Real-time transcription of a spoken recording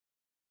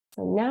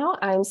So now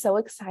I'm so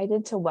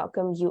excited to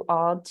welcome you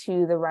all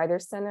to the Writer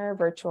Center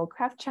virtual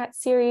craft chat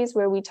series,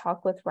 where we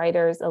talk with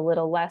writers a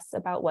little less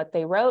about what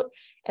they wrote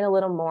and a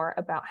little more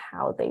about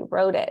how they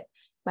wrote it.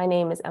 My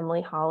name is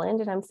Emily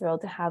Holland, and I'm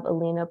thrilled to have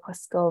Alina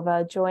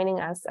Pleskova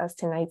joining us as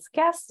tonight's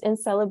guest in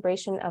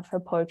celebration of her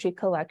poetry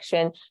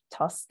collection,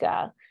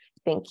 Toska.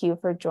 Thank you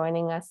for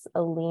joining us,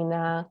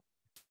 Alina.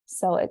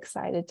 So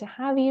excited to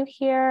have you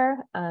here.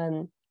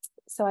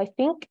 So I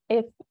think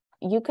if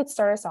you could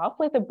start us off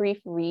with a brief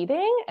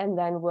reading, and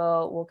then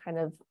we'll kind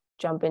of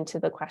jump into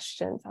the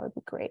questions. That would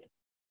be great.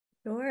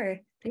 Sure.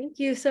 Thank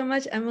you so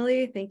much,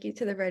 Emily. Thank you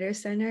to the Writer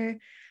Center.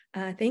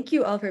 Thank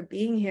you all for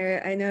being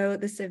here. I know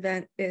this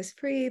event is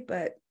free,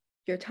 but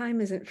your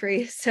time isn't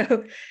free,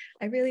 so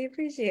I really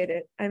appreciate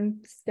it.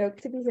 I'm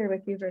stoked to be here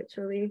with you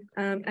virtually.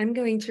 I'm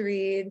going to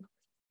read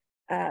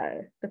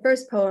the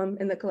first poem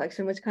in the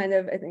collection, which kind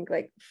of, I think,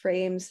 like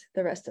frames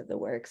the rest of the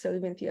work. So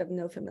even if you have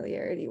no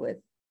familiarity with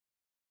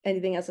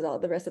anything else at all,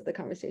 the rest of the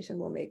conversation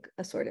will make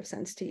a sort of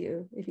sense to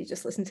you if you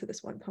just listen to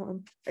this one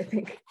poem, I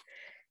think.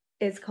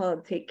 It's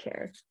called Take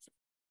Care.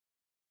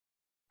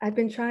 I've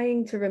been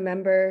trying to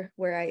remember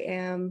where I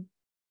am.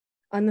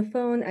 On the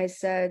phone, I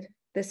said,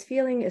 this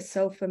feeling is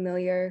so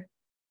familiar,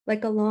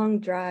 like a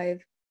long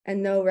drive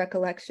and no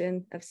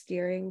recollection of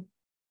steering.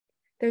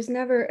 There's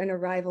never an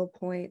arrival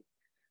point,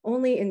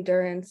 only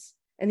endurance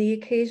and the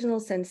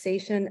occasional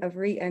sensation of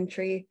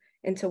re-entry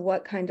into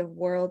what kind of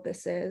world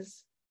this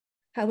is.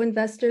 How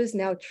investors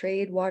now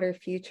trade water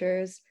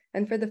futures,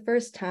 and for the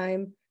first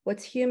time,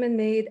 what's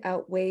human-made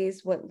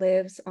outweighs what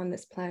lives on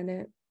this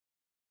planet.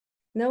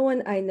 No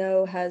one I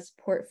know has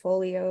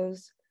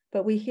portfolios,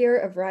 but we hear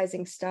of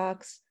rising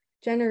stocks,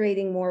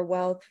 generating more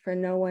wealth for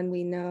no one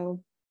we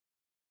know.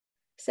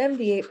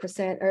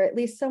 78% are at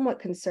least somewhat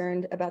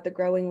concerned about the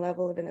growing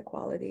level of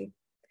inequality.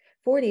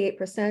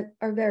 48%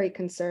 are very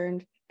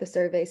concerned, the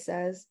survey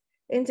says,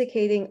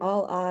 indicating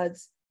all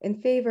odds in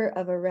favor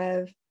of a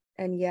rev,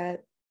 and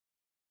yet,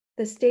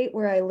 the state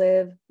where I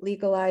live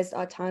legalized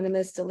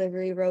autonomous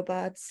delivery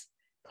robots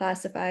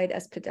classified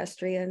as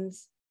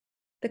pedestrians.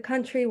 The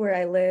country where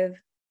I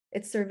live,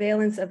 its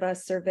surveillance of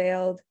us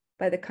surveilled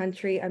by the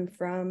country I'm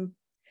from,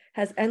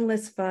 has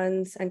endless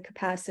funds and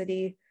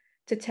capacity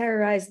to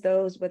terrorize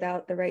those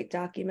without the right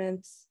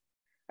documents,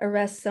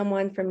 arrest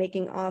someone for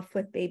making off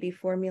with baby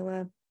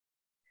formula.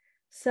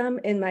 Some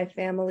in my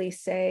family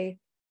say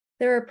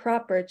there are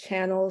proper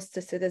channels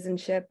to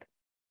citizenship,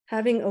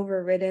 having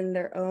overridden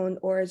their own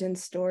origin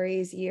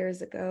stories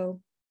years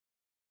ago.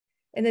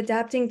 In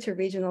adapting to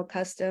regional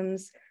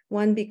customs,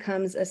 one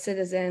becomes a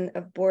citizen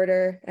of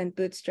border and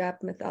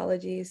bootstrap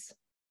mythologies.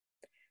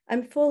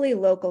 I'm fully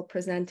local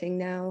presenting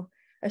now,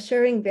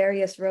 assuring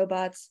various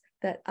robots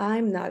that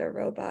I'm not a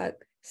robot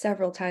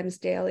several times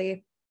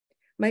daily,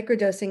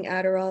 microdosing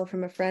Adderall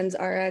from a friend's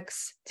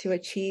RX to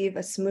achieve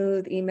a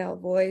smooth email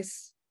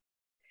voice,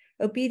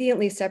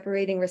 obediently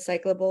separating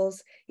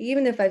recyclables,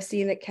 even if I've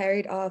seen it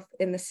carried off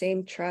in the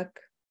same truck.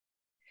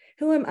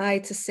 Who am I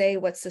to say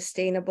what's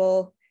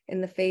sustainable in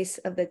the face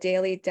of the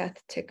daily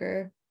death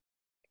ticker?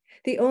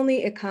 The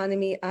only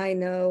economy I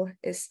know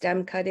is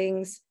stem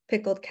cuttings,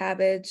 pickled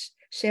cabbage,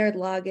 shared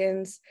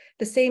logins,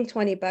 the same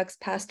 $20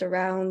 passed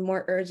around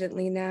more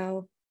urgently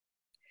now.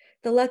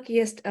 The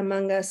luckiest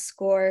among us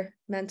score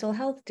mental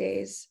health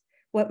days,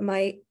 what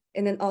might,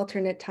 in an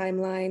alternate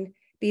timeline,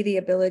 be the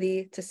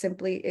ability to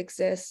simply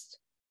exist.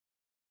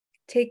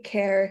 Take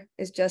care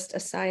is just a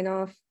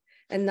sign-off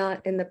and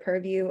not in the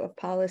purview of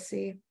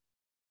policy.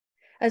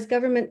 As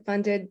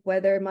government-funded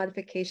weather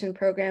modification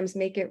programs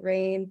make it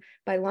rain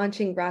by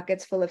launching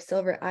rockets full of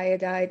silver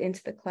iodide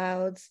into the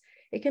clouds,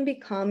 it can be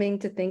calming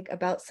to think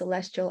about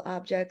celestial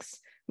objects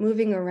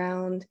moving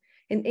around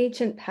in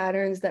ancient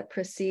patterns that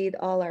precede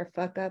all our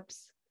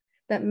fuck-ups,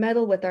 that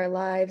meddle with our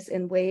lives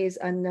in ways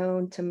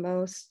unknown to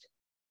most.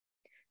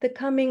 The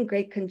coming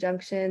Great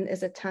Conjunction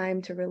is a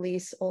time to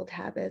release old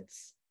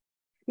habits.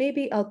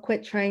 Maybe I'll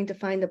quit trying to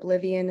find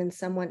oblivion in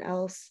someone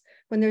else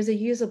when there's a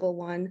usable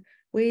one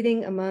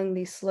waiting among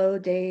these slow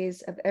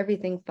days of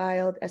everything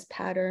filed as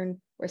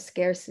pattern or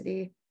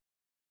scarcity.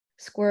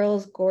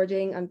 Squirrels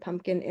gorging on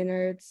pumpkin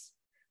innards,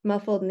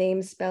 muffled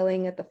name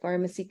spelling at the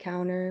pharmacy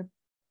counter,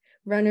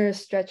 runners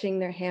stretching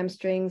their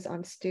hamstrings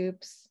on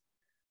stoops,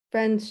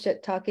 friends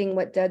shit-talking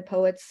what dead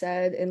poets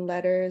said in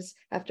letters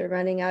after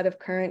running out of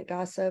current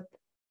gossip.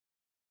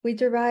 We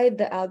deride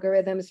the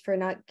algorithms for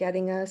not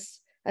getting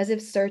us, as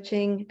if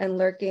searching and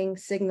lurking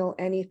signal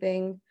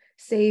anything,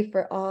 save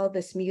for all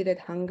this muted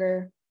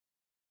hunger.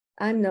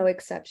 I'm no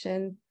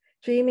exception,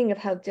 dreaming of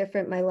how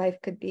different my life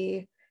could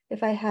be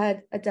if I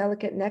had a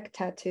delicate neck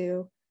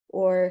tattoo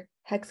or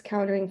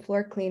hex-countering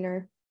floor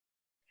cleaner.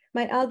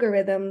 My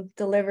algorithm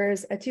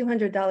delivers a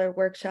 $200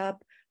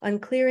 workshop on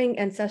clearing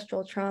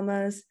ancestral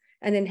traumas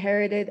and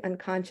inherited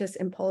unconscious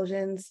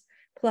impulsions,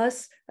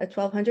 plus a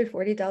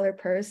 $1,240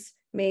 purse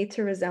made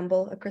to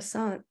resemble a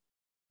croissant.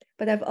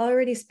 But I've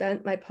already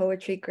spent my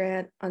poetry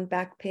grant on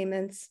back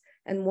payments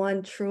and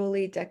one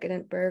truly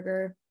decadent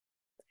burger.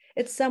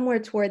 It's somewhere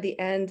toward the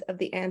end of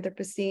the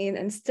Anthropocene,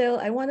 and still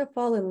I want to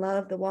fall in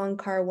love the Wong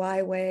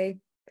Kar-wai way,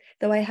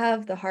 though I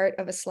have the heart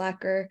of a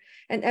slacker,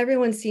 and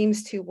everyone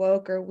seems too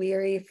woke or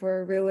weary for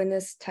a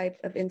ruinous type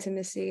of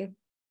intimacy.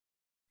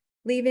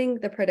 Leaving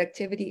the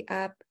productivity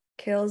app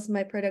kills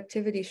my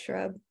productivity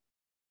shrub.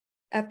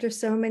 After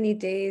so many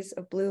days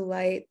of blue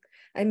light,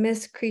 I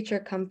miss creature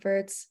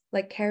comforts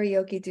like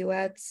karaoke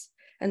duets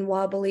and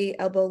wobbly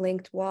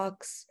elbow-linked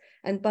walks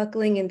and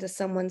buckling into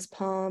someone's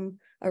palm,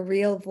 a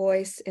real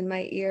voice in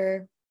my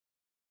ear.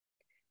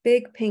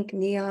 Big pink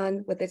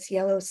neon with its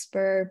yellow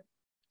spur,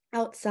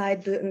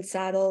 outside boot and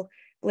saddle,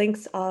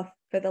 blinks off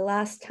for the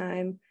last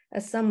time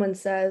as someone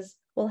says,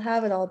 we'll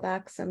have it all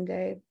back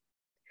someday.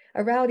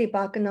 A rowdy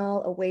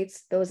bacchanal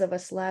awaits those of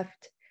us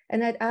left,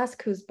 and I'd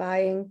ask who's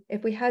buying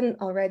if we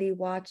hadn't already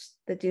watched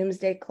the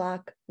doomsday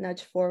clock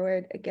nudge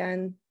forward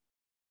again,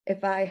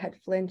 if I had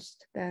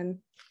flinched then.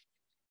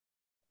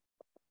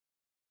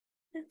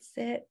 That's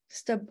it.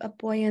 Just a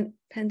buoyant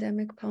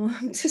pandemic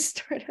poem to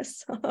start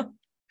us off.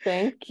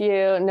 Thank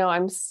you. No,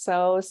 I'm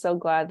so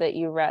glad that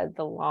you read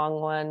the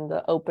long one,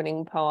 the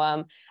opening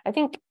poem. I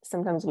think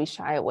sometimes we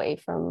shy away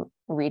from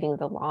reading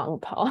the long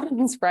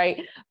poems,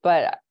 right?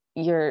 But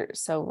you're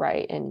so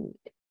right in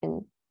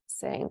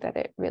saying that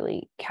it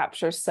really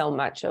captures so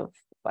much of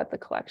what the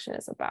collection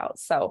is about.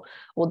 So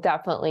we'll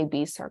definitely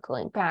be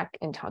circling back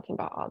and talking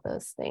about all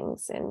those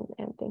things. And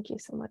thank you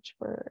so much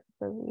for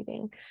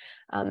reading.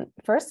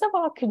 First of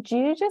all, could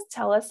you just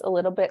tell us a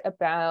little bit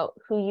about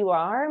who you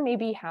are,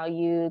 maybe how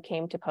you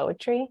came to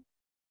poetry?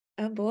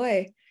 Oh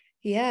boy.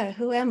 Yeah,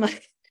 who am I?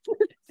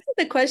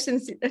 The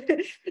questions,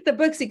 the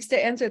book seeks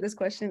to answer this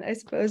question, I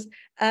suppose.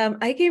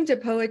 I came to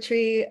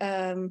poetry,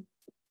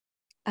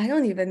 I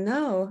don't even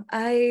know.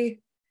 I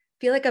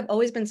feel like I've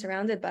always been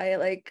surrounded by it.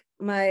 Like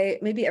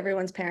maybe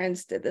everyone's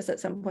parents did this at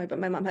some point, but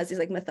my mom has these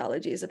like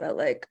mythologies about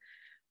like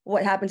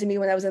what happened to me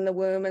when I was in the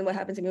womb, and what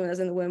happened to me when I was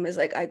in the womb is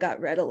like I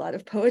got read a lot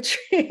of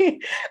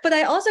poetry. But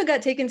I also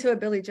got taken to a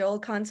Billy Joel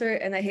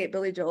concert, and I hate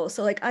Billy Joel.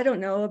 So like I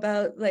don't know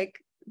about like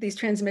these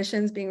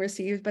transmissions being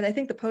received, but I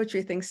think the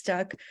poetry thing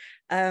stuck.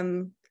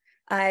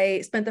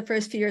 I spent the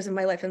first few years of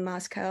my life in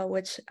Moscow,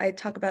 which I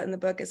talk about in the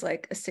book as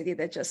like a city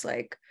that just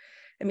like,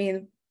 I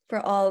mean, for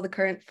all the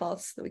current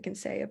faults that we can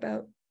say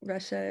about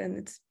Russia and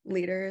its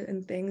leader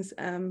and things,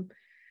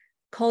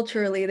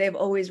 culturally, they've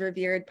always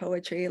revered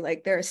poetry.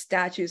 Like there are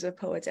statues of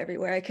poets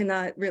everywhere. I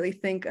cannot really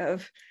think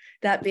of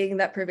that being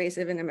that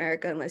pervasive in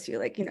America unless you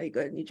like, you know, you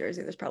go to New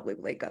Jersey, there's probably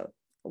like a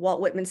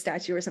Walt Whitman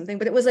statue or something,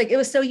 but it was like, it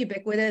was so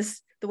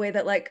ubiquitous the way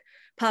that like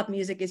pop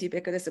music is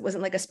ubiquitous. It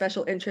wasn't like a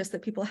special interest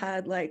that people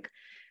had. Like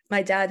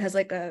my dad has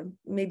like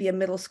maybe a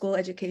middle school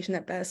education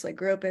at best, like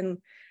grew up in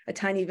a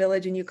tiny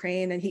village in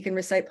Ukraine, and he can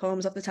recite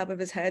poems off the top of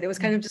his head. It was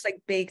kind of just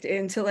like baked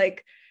into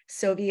like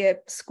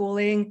Soviet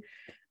schooling.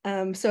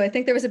 So I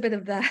think there was a bit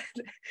of that.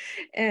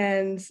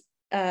 And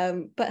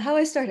but how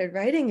I started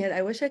writing it,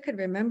 I wish I could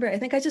remember. I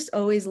think I just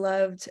always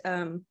loved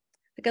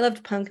like I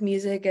loved punk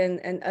music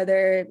and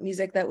other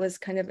music that was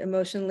kind of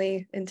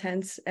emotionally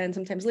intense and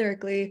sometimes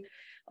lyrically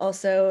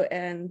also.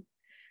 And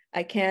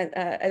I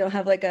don't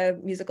have like a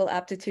musical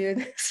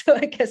aptitude. So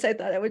I guess I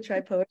thought I would try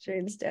poetry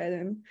instead.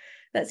 And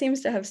that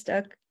seems to have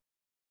stuck.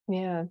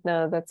 Yeah,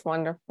 no, that's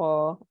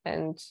wonderful.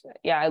 And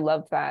yeah, I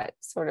love that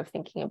sort of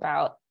thinking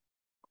about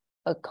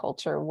a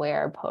culture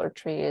where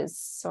poetry is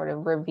sort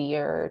of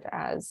revered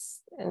as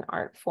an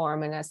art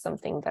form and as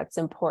something that's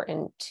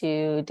important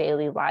to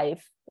daily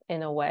life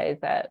in a way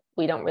that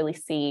we don't really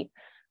see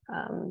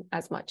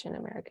as much in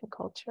American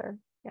culture.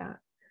 Yeah.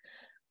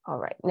 All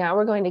right, now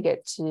we're going to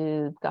get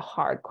to the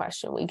hard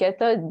question. We get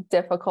the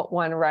difficult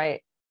one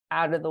right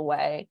out of the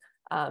way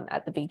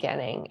at the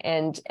beginning.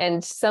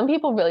 And some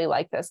people really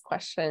like this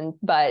question,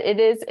 but it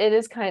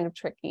is kind of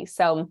tricky.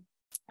 So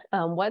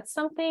what's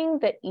something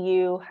that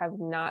you have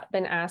not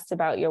been asked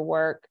about your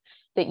work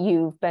that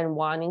you've been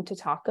wanting to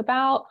talk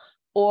about?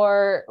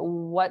 Or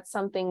what's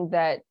something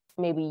that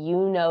maybe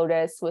you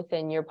notice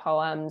within your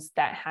poems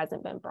that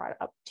hasn't been brought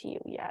up to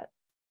you yet?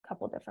 A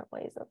couple different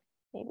ways of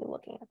maybe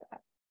looking at that.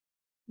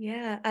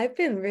 Yeah, I've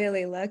been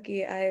really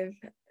lucky. I've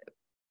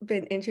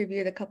been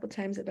interviewed a couple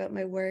times about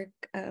my work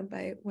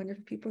by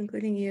wonderful people,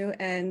 including you,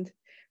 and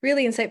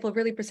really insightful,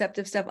 really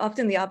perceptive stuff.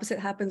 Often the opposite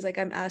happens, like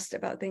I'm asked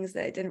about things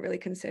that I didn't really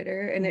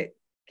consider, and it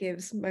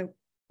gives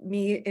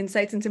me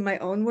insights into my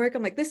own work.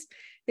 I'm like, this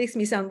makes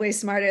me sound way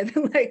smarter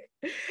than like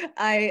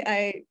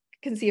I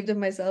conceived of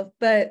myself.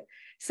 But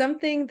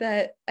something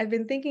that I've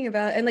been thinking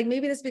about, and like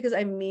maybe this is because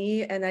I'm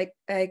me and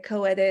I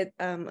co-edit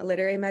a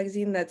literary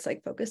magazine that's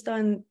like focused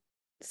on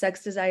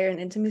sex, desire, and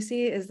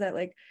intimacy, is that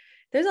like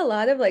there's a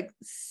lot of like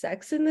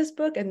sex in this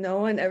book and no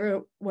one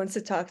ever wants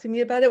to talk to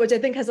me about it, which I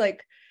think has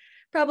like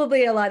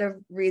probably a lot of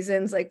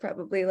reasons, like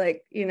probably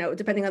like, you know,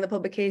 depending on the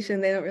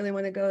publication, they don't really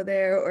want to go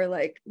there, or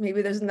like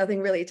maybe there's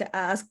nothing really to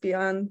ask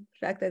beyond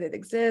the fact that it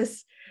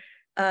exists,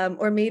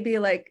 or maybe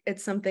like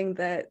it's something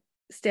that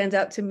stands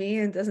out to me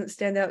and doesn't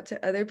stand out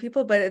to other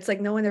people, but it's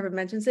like no one ever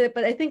mentions it.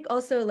 But I think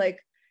also like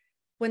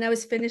when I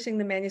was finishing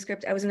the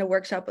manuscript, I was in a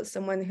workshop with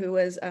someone who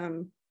was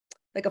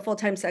like a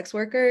full-time sex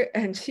worker,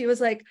 and she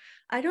was like,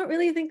 I don't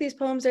really think these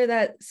poems are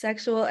that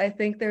sexual. I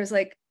think there's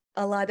like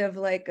a lot of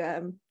like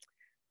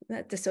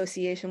that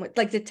dissociation with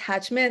like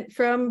detachment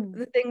from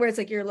the thing, where it's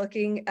like you're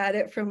looking at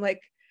it from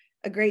like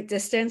a great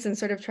distance and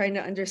sort of trying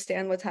to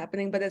understand what's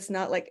happening, but it's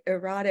not like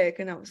erotic.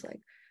 And I was like,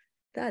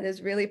 that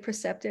is really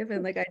perceptive,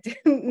 and like I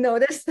didn't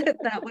notice that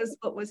that was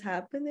what was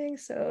happening.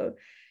 So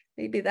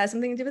maybe that's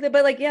something to do with it.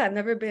 But like, yeah, I've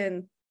never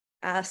been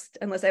asked,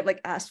 unless I've like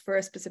asked for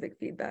a specific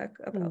feedback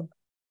about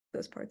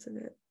those parts of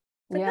it.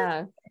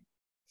 Yeah,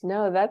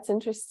 no, that's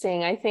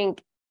interesting. I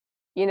think,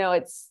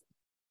 it's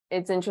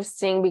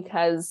interesting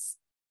because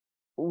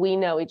we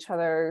know each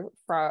other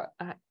for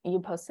you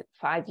posted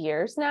 5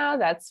 years now.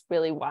 That's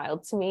really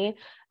wild to me,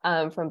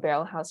 from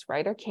Barrel House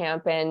Writer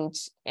Camp,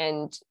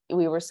 and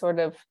we were sort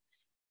of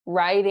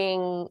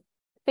writing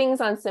things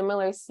on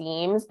similar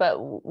themes,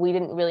 but we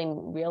didn't really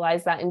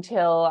realize that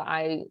until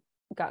I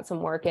got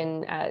some work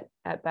in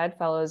at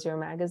Bedfellows, your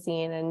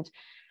magazine,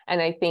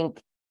 and I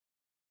think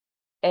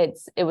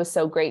it was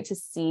so great to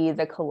see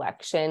the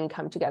collection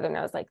come together. And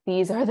I was like,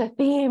 these are the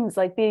themes,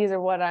 like these are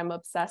what I'm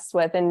obsessed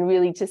with. And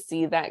really to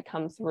see that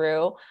come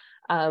through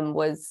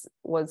was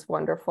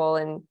wonderful.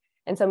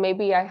 And so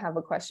maybe I have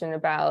a question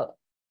about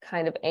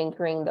kind of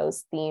anchoring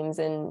those themes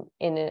in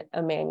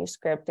a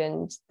manuscript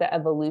and the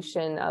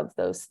evolution of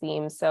those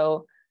themes.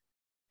 So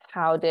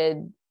how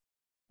did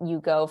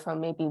you go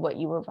from maybe what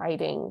you were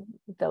writing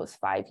those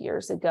 5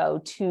 years ago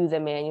to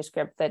the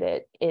manuscript that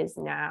it is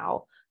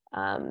now?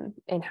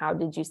 And how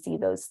did you see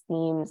those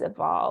themes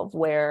evolve,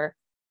 where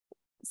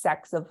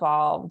sex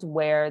evolved,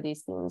 where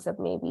these themes of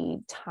maybe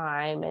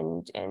time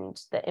and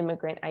the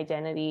immigrant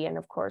identity, and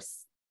of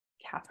course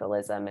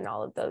capitalism and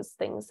all of those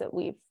things that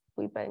we've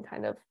been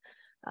kind of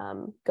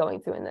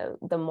going through in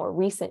the more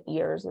recent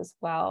years as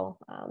well.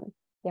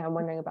 Yeah, I'm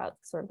wondering about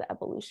sort of the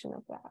evolution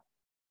of that.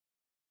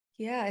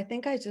 Yeah, I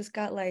think I just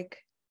got like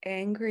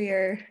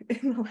angrier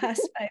in the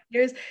last 5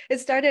 years. It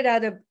started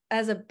out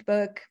as a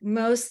book,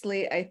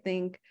 mostly I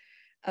think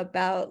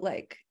about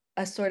like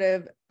a sort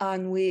of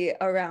ennui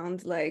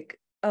around like,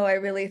 oh, I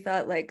really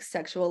thought like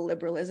sexual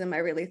liberalism, I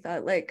really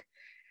thought like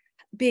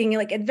being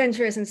like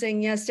adventurous and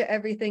saying yes to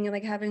everything and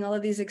like having all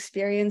of these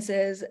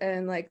experiences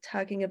and like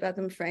talking about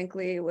them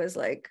frankly was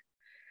like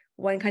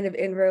one kind of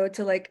inroad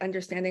to like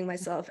understanding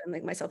myself and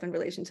like myself in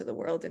relation to the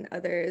world and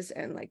others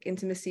and like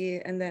intimacy.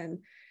 And then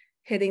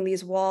hitting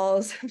these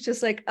walls of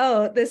just like,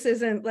 oh, this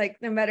isn't like,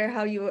 no matter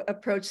how you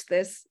approach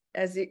this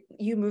as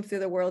you move through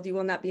the world, you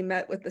will not be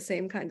met with the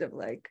same kind of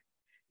like,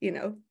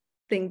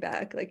 thing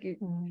back. Like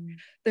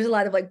there's a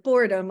lot of like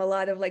boredom, a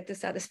lot of like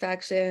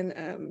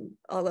dissatisfaction,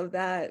 all of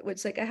that,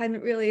 which like I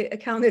hadn't really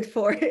accounted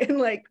for in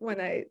like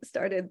when I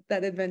started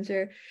that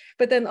adventure.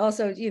 But then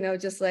also,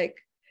 just like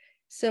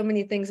so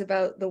many things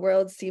about the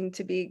world seemed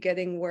to be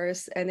getting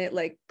worse, and it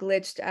like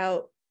glitched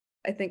out.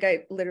 I think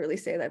I literally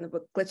say that in the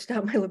book, glitched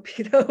out my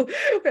libido,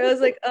 where I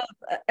was like,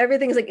 oh,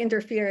 everything's like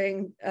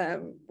interfering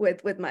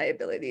with my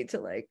ability to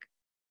like,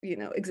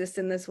 exist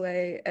in this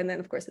way. And then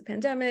of course the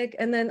pandemic,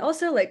 and then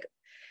also like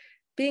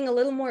being a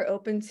little more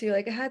open to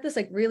like, I had this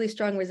like really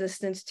strong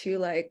resistance to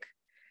like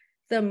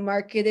the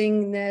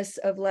marketingness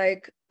of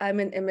like, I'm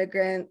an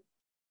immigrant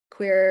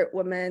queer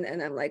woman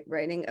and I'm like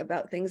writing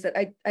about things that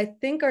I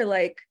think are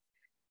like,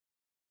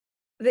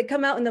 they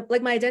come out in the,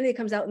 like my identity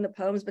comes out in the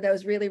poems, but I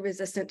was really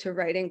resistant to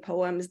writing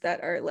poems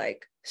that are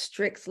like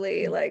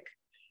strictly like,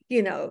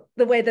 the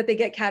way that they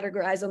get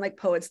categorized on like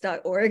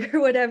poets.org or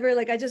whatever.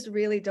 Like, I just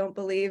really don't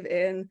believe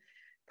in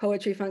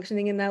poetry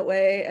functioning in that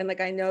way. And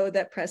like, I know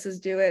that presses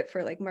do it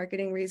for like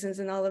marketing reasons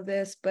and all of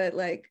this, but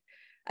like,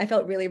 I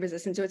felt really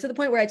resistant to it, to the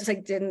point where I just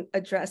like didn't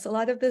address a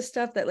lot of this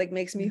stuff that like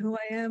makes me who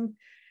I am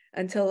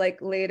until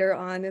like later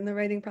on in the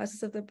writing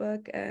process of the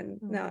book. And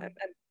now I'm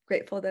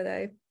grateful that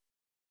I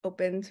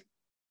opened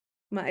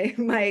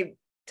my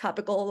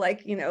topical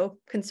like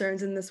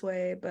concerns in this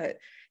way. But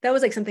that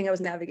was like something I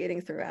was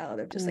navigating throughout,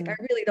 of just like, I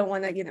really don't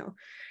want to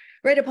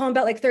write a poem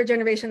about like third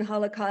generation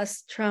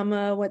Holocaust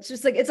trauma, which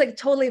just like, it's like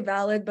totally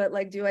valid, but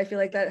like, do I feel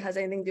like that has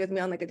anything to do with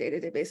me on like a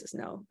day-to-day basis?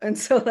 No. And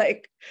so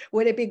like,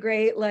 would it be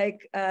great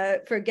like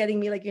for getting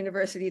me like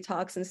university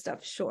talks and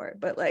stuff? Sure.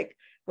 But like,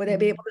 would I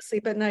be able to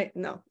sleep at night?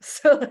 No.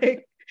 So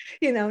like,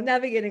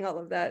 navigating all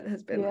of that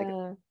has been like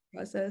a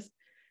process.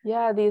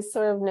 Yeah, these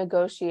sort of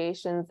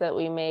negotiations that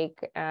we make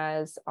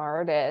as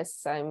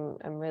artists, I'm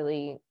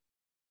really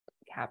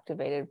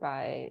captivated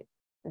by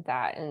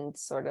that, and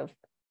sort of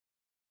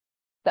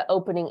the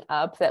opening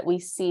up that we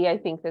see. I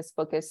think this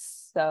book is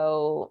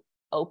so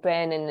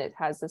open, and it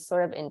has this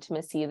sort of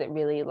intimacy that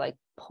really like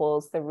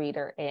pulls the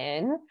reader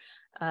in.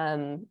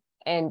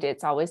 And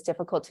it's always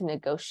difficult to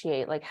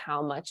negotiate, like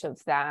how much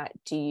of that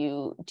do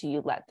you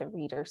let the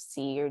reader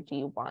see, or do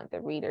you want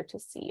the reader to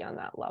see on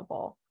that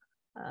level?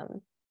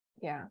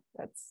 Yeah,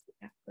 that's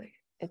exactly,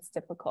 it's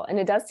difficult, and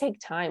it does take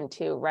time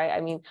too, right?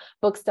 I mean,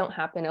 books don't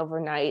happen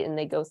overnight, and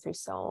they go through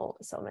so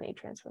many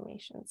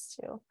transformations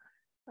too.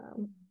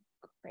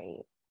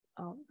 Great.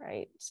 All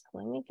right, so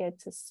let me get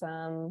to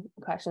some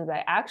questions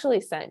I actually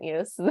sent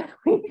you so that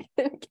we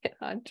can get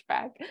on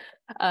track.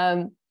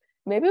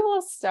 maybe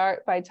we'll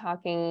start by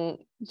talking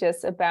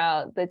just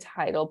about the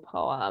title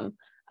poem,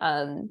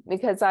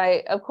 because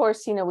of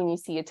course, when you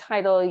see a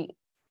title,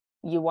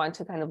 you want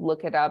to kind of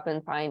look it up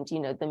and find,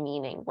 the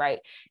meaning, right?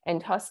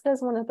 And Toska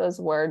is one of those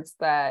words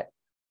that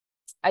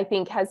I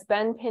think has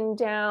been pinned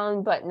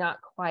down, but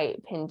not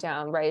quite pinned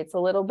down, right? It's a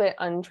little bit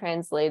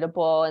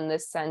untranslatable in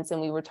this sense.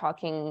 And we were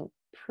talking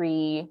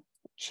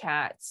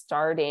pre-chat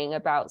starting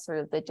about sort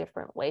of the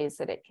different ways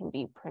that it can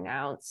be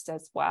pronounced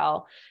as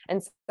well.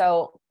 And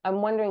so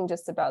I'm wondering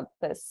just about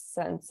this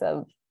sense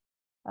of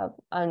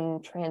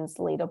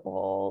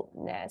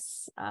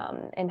untranslatableness,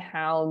 and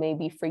how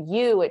maybe for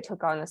you it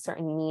took on a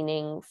certain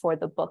meaning for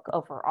the book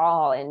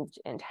overall,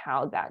 and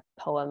how that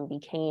poem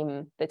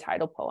became the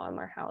title poem,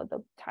 or how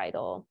the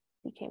title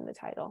became the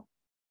title.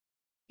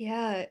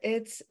 Yeah,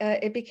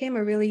 it became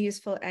a really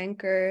useful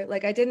anchor.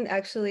 Like I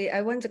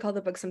wanted to call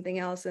the book something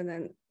else, and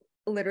then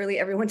literally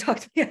everyone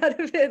talked me out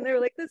of it, and they were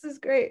like, this is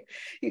great,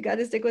 you got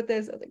to stick with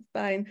this. I was like,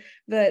 fine.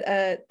 But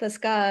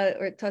Toska,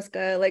 or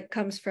Toska, like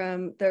comes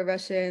from the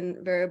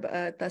Russian verb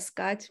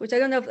taskать, which I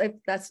don't know if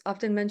that's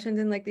often mentioned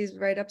in like these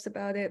write-ups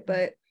about it,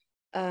 but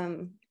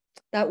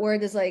that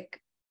word is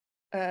like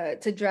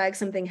to drag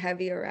something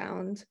heavy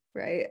around,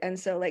 right? And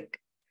so like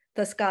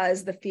Toska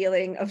is the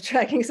feeling of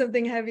dragging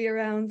something heavy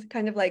around,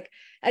 kind of like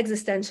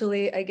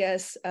existentially, I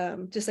guess,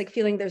 just like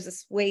feeling there's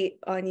this weight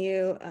on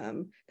you,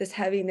 this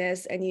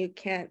heaviness, and you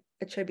can't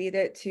attribute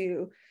it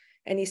to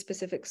any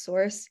specific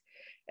source.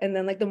 And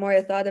then like the more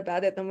I thought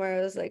about it, the more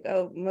I was like,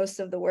 oh, most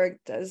of the work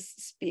does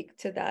speak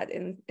to that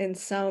in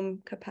some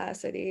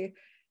capacity.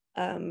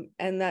 And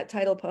that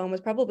title poem was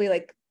probably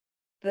like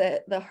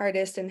the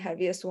hardest and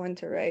heaviest one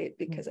to write,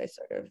 because I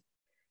sort of,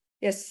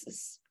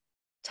 yes,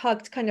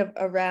 talked kind of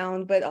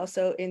around, but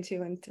also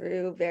into and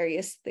through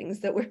various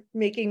things that were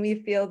making me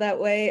feel that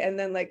way, and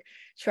then like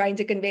trying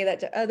to convey that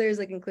to others,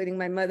 like including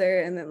my mother,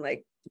 and then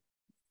like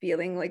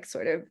feeling like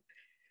sort of,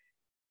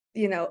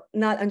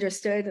 not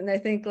understood. And I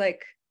think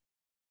like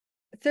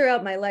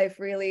throughout my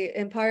life, really,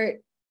 in part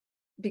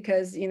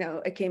because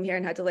I came here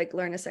and had to like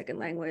learn a second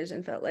language,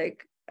 and felt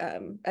like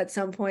at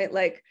some point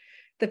like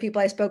the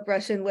people I spoke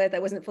Russian with, I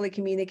wasn't fully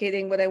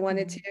communicating what I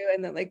wanted to.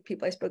 And then like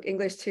people I spoke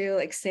English to,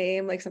 like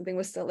same, like something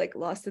was still like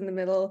lost in the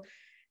middle.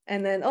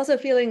 And then also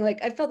feeling like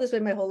I felt this way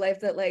my whole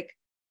life, that like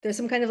there's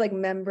some kind of like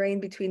membrane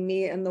between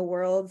me and the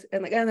world.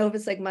 And like, I don't know if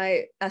it's like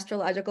my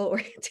astrological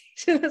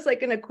orientation is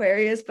like an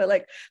Aquarius, but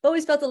like I've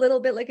always felt a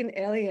little bit like an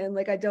alien.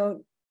 Like I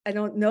don't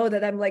know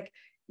that I'm like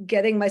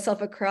getting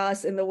myself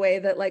across in the way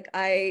that like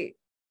I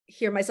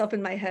hear myself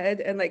in my head.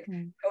 And like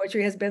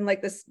poetry has been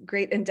like this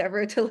great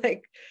endeavor to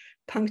like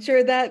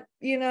puncture that,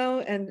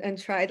 and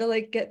try to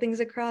like get things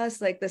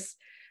across, like this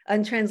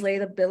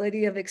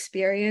untranslatability of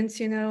experience,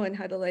 and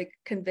how to like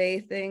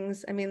convey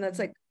things. I mean, that's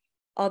like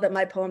all that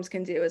my poems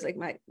can do, is like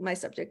my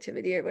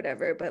subjectivity or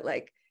whatever. But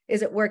like,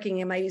 is it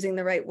working? Am I using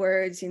the right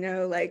words?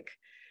 Like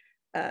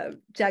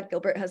Jack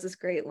Gilbert has this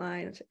great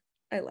line, which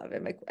I love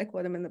him. I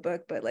quote him in the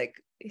book, but like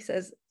he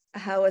says,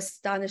 how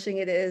astonishing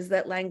it is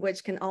that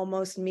language can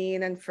almost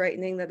mean, and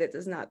frightening that it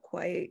does not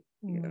quite.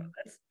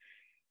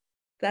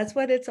 That's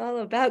what it's all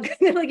about.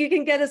 Like you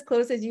can get as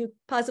close as you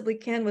possibly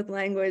can with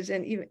language,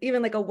 and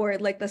even like a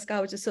word like Toska,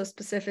 which is so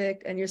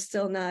specific, and you're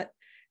still not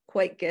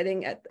quite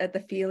getting at the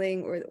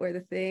feeling or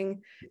the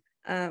thing.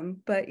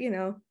 But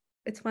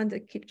it's fun to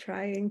keep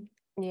trying.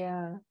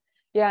 Yeah,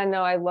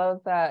 no, I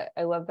love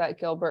that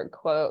Gilbert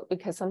quote,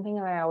 because something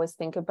that I always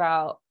think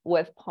about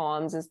with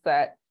poems is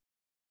that,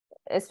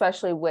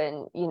 especially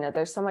when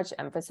there's so much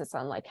emphasis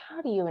on like,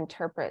 how do you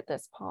interpret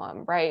this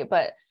poem, right?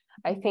 But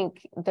I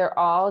think they're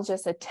all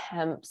just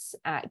attempts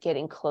at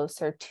getting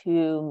closer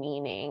to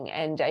meaning.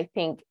 And I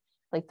think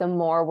like the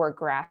more we're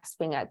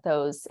grasping at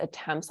those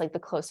attempts, like the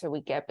closer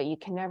we get, but you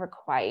can never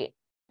quite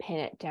pin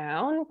it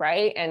down,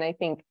 right? And I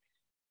think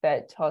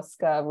that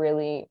Toska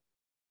really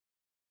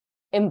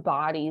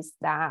embodies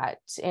that,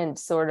 and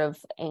sort of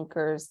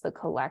anchors the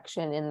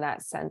collection in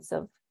that sense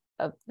of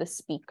the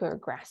speaker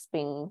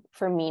grasping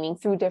for meaning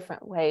through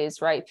different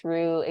ways, right?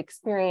 Through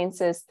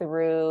experiences,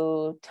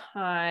 through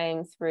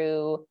time,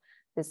 through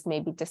this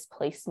maybe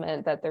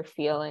displacement that they're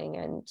feeling,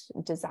 and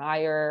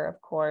desire,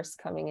 of course,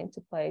 coming into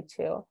play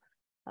too.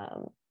 I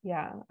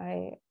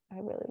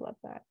really love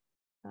that.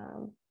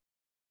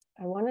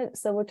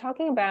 So we're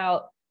talking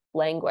about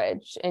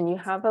language, and you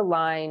have a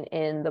line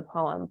in the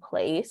poem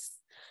Place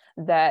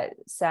that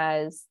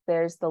says,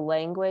 there's the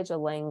language a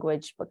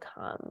language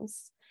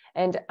becomes.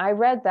 And I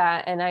read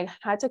that and I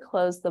had to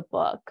close the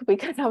book,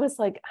 because I was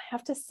like, I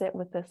have to sit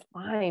with this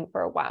line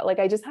for a while. Like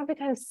I just have to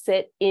kind of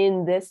sit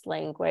in this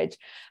language,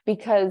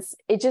 because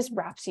it just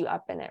wraps you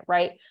up in it,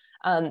 right?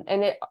 And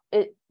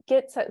it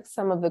gets at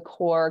some of the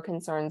core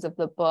concerns of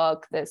the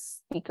book, this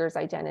speaker's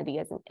identity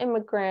as an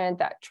immigrant,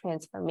 that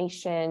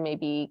transformation,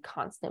 maybe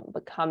constant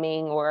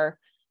becoming, or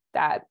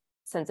that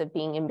sense of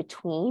being in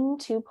between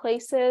two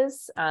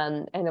places.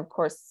 And of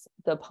course,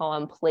 the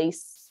poem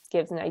Place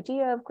gives an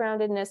idea of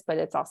groundedness, but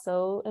it's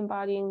also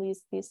embodying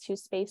these two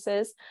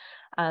spaces.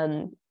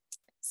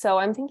 So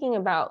I'm thinking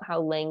about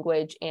how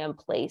language and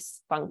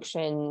place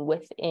function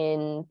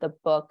within the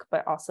book,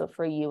 but also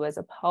for you as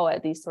a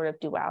poet, these sort of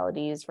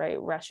dualities, right?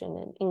 Russian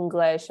and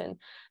English, and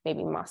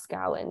maybe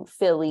Moscow and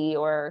Philly,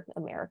 or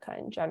America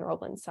in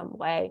general in some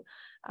way.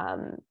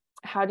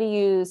 How do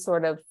you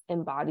sort of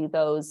embody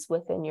those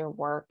within your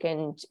work,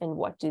 and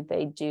what do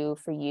they do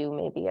for you,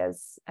 maybe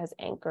as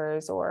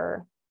anchors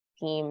or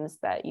themes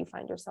that you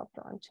find yourself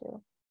drawn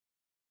to?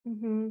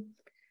 Mm-hmm.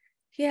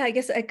 Yeah, I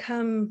guess I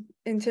come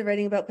into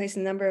writing about place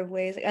in a number of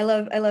ways. I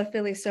love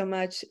Philly so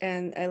much,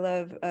 and I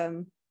love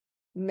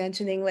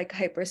mentioning like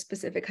hyper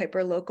specific,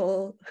 hyper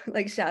local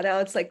like shout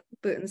outs, like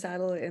Boot and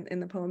Saddle in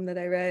the poem that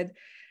I read,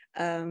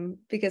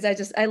 because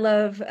I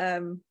love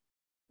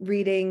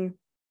reading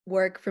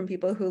work from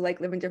people who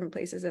like live in different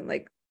places, and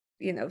like,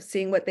 you know,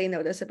 seeing what they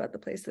notice about the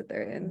place that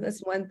they're in.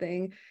 That's one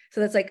thing. So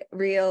that's like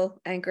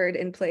real, anchored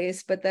in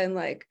place. But then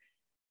like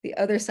the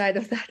other side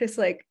of that is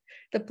like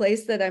the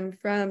place that I'm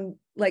from,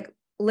 like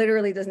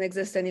literally doesn't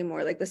exist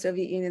anymore. Like the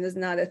Soviet Union is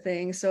not a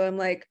thing. So I'm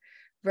like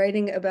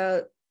writing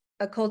about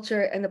a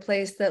culture and a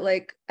place that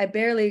like I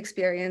barely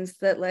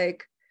experienced, that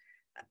like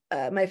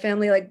my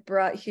family like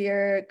brought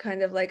here,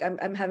 kind of like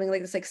I'm having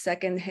like this like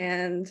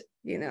secondhand,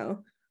 you know,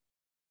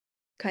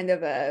 kind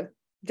of a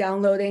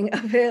downloading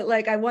of it.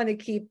 Like I want to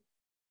keep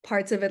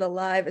parts of it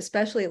alive,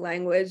 especially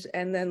language,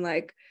 and then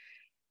like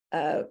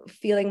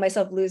feeling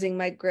myself losing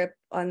my grip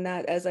on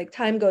that as like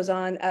time goes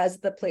on, as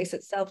the place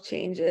itself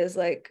changes.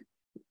 Like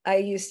I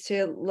used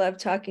to love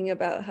talking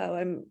about how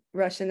I'm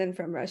Russian and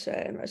from Russia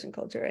and Russian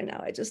culture, and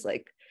now I just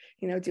like,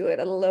 you know, do it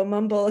at a low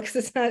mumble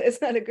because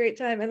it's not a great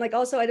time. And like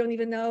also I don't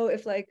even know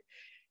if like,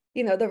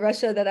 you know, the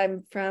Russia that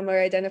I'm from or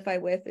identify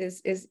with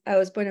is I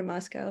was born in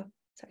Moscow.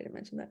 Sorry to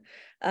mention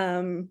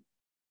that.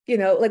 You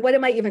know, like what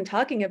am I even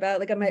talking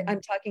about? Like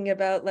I'm talking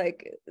about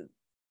like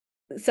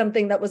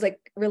something that was like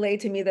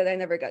relayed to me that I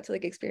never got to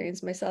like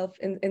experience myself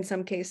in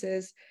some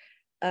cases.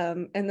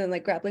 And then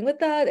like grappling with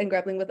that, and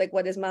grappling with like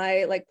what is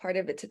my like part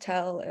of it to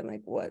tell, and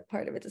like what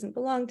part of it doesn't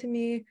belong to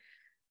me,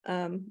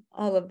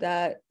 all of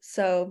that.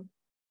 So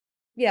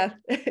yeah.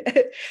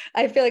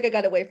 I feel like I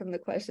got away from the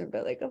question,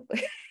 but like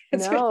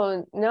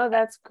No,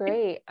 that's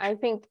great. I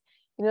think,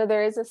 you know,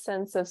 there is a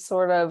sense of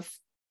sort of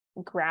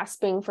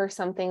grasping for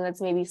something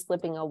that's maybe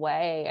slipping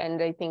away.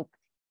 And I think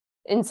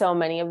in so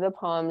many of the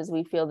poems,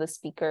 we feel the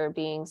speaker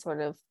being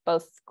sort of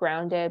both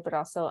grounded, but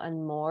also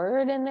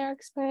unmoored in their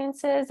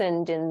experiences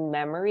and in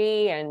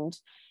memory,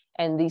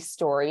 and these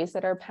stories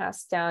that are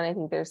passed down. I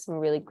think there's some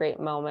really great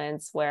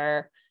moments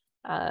where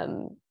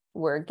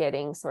we're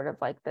getting sort of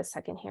like the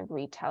secondhand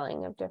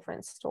retelling of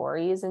different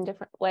stories in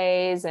different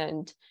ways.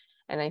 And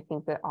I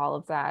think that all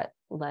of that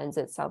lends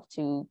itself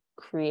to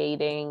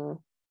creating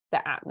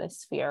the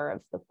atmosphere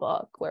of the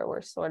book, where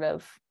we're sort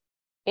of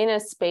in a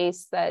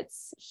space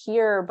that's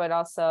here, but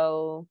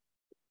also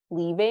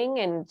leaving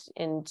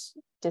and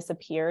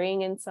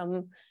disappearing in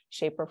some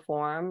shape or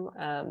form.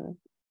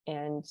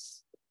 And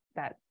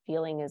that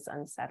feeling is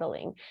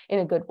unsettling in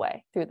a good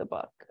way through the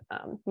book.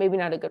 Maybe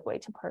not a good way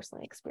to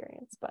personally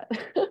experience, but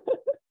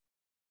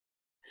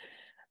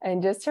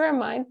and just to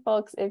remind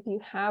folks, if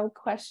you have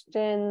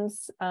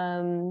questions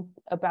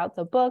about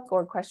the book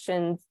or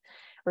questions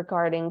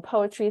regarding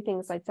poetry,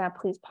 things like that,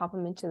 please pop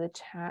them into the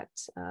chat.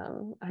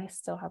 I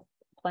still have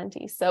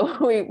plenty,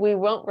 so we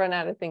won't run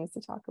out of things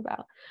to talk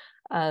about.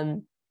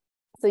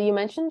 So you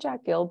mentioned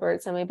Jack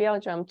Gilbert, so maybe I'll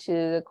jump to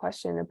the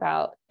question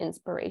about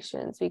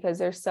inspirations, because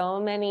there's so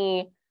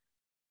many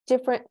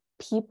different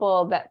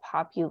people that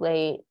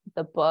populate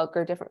the book,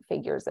 or different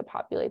figures that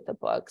populate the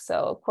book. So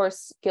of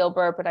course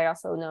Gilbert, but I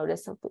also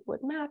noticed some Fleetwood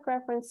Mac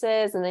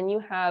references, and then you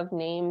have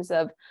names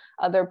of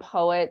other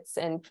poets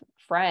and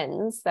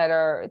friends that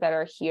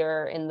are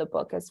here in the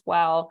book as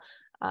well.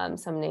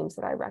 Some names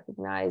that I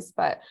recognize,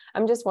 but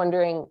I'm just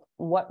wondering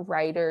what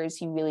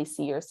writers you really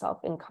see yourself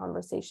in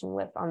conversation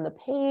with on the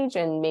page,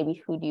 and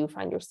maybe who do you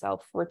find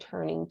yourself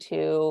returning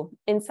to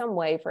in some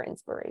way for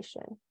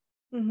inspiration?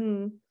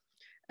 Mm-hmm.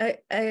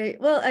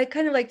 I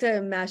kind of like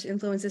to mash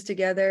influences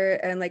together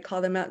and like call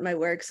them out in my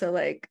work. So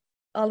like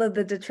all of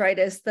the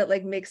detritus that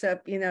like makes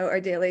up, you know, our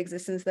daily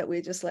existence that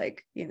we just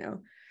like, you know,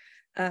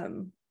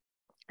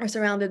 are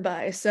surrounded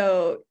by.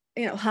 So,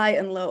 you know, high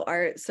and low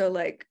art. So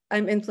like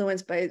I'm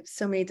influenced by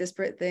so many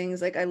disparate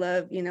things. Like I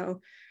love, you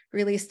know,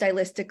 really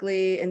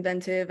stylistically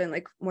inventive and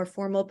like more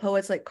formal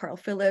poets like Carl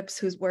Phillips,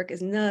 whose work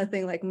is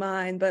nothing like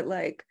mine, but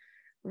like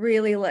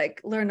really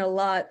like learn a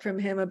lot from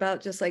him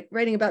about just like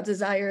writing about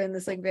desire in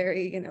this like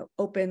very, you know,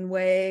 open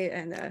way,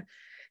 and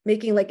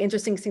making like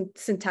interesting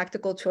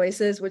syntactical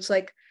choices, which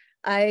like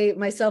I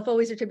myself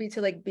always attribute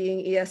to like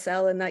being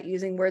ESL and not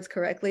using words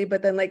correctly,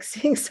 but then like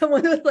seeing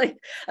someone with like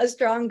a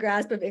strong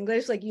grasp of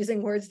English, like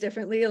using words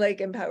differently,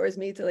 like empowers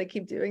me to like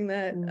keep doing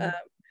that.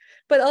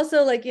 But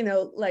also like, you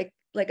know, like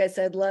I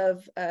said,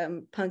 love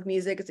punk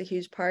music. It's a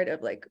huge part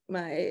of like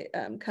my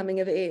coming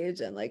of age,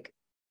 and like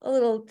a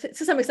little to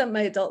some extent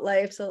my adult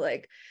life. So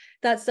like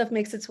that stuff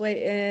makes its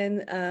way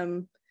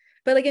in.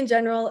 But like in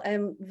general,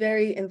 I'm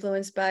very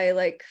influenced by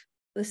like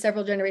the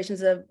several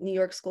generations of New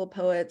York school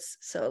poets.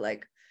 So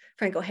like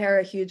Frank O'Hara,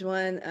 a huge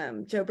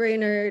one, Joe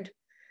Brainerd,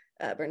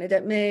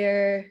 Bernadette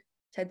Mayer,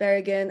 Ted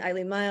Berrigan,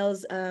 Eileen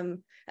Miles.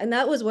 And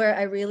that was where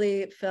I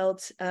really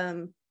felt,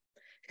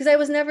 because I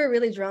was never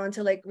really drawn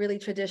to like really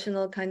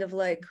traditional kind of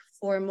like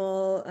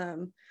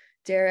formal,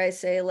 dare I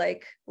say,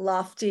 like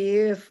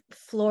lofty,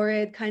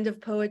 florid kind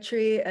of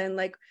poetry. And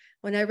like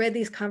when I read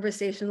these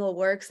conversational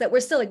works that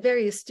were still like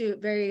very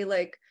astute, very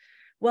like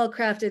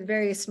well-crafted,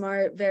 very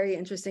smart, very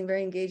interesting,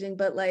 very engaging,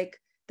 but like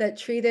that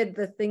treated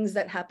the things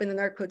that happen in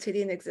our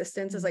quotidian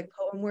existence as like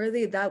poem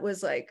worthy, that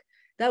was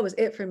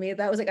it for me.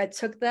 That was like, I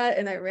took that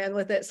and I ran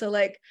with it. So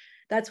like,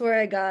 that's where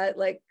I got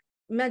like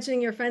mentioning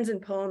your friends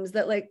in poems,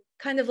 that like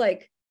kind of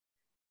like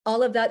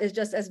all of that is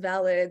just as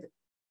valid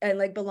and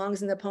like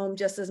belongs in the poem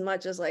just as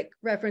much as like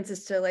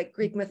references to like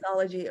Greek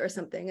mythology or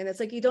something. And it's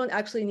like, you don't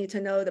actually need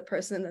to know the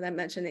person that I'm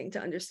mentioning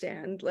to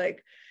understand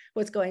like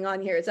what's going on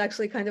here. It's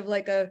actually kind of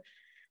like a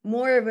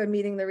more of a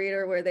meeting the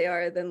reader where they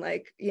are than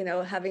like, you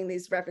know, having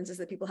these references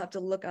that people have to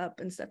look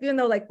up and stuff, even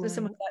though like there's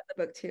some of that in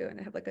the book too. And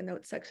I have like a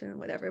notes section and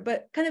whatever,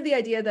 but kind of the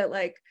idea that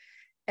like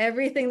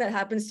everything that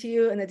happens to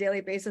you on a daily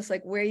basis,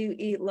 like where you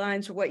eat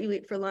lunch, what you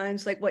eat for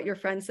lunch, like what your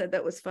friend said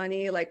that was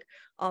funny, like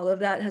all of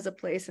that has a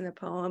place in a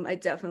poem. I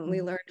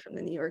definitely learned from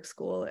the New York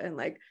school. And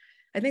like,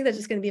 I think that's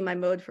just going to be my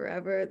mode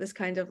forever. This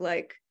kind of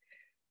like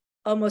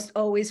almost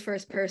always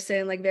first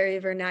person, like very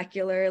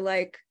vernacular,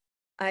 like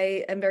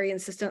I am very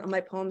insistent on my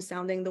poems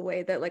sounding the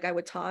way that like I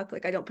would talk.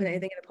 Like I don't put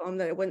anything in a poem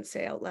that I wouldn't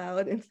say out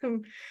loud in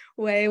some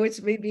way,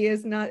 which maybe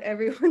is not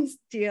everyone's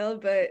deal,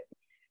 but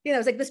you know,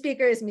 it's like the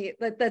speaker is me.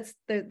 But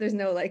there's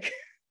no like,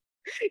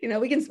 you know,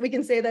 we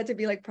can say that to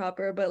be like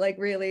proper, but like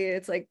really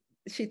it's like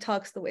she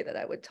talks the way that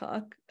I would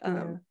talk.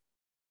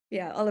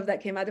 Yeah, all of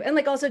that came out of, and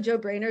like also Joe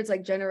Brainerd's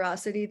like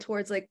generosity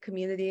towards like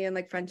community and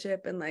like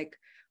friendship and like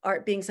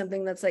art being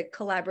something that's like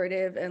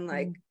collaborative and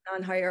like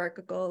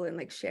non-hierarchical and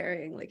like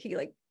sharing. Like he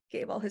like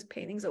gave all his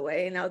paintings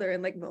away and now they're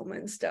in like MoMA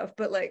and stuff,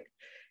 but like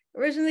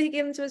originally he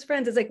gave them to his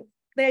friends. It's like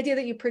the idea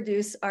that you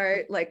produce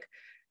art like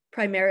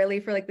primarily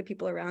for like the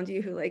people around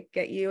you who like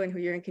get you and who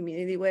you're in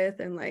community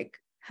with and like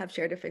have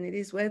shared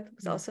affinities with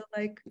was also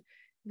like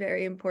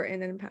very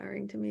important and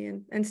empowering to me,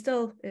 and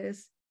still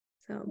is.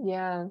 So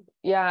yeah,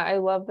 I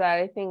love that.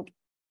 I think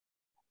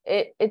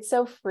it's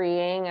so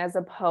freeing as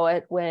a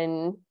poet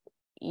when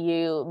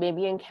you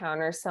maybe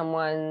encounter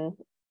someone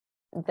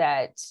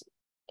that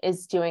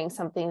is doing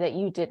something that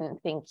you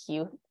didn't think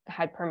you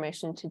had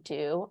permission to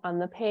do on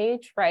the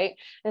page, right?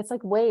 And it's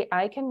like, wait,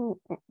 I can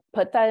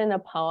put that in a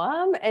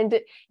poem. And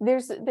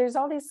there's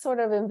all these sort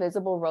of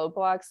invisible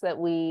roadblocks that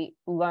we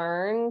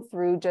learn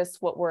through just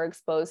what we're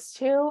exposed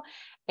to.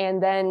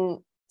 And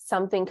then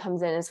something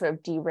comes in and sort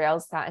of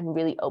derails that and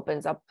really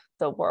opens up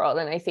the world.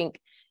 And I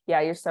think,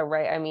 yeah, you're so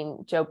right. I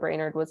mean, Joe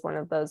Brainerd was one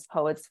of those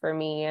poets for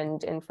me,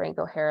 and Frank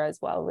O'Hara as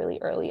well, really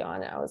early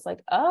on. I was like,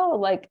 oh,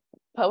 like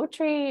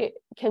poetry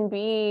can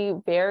be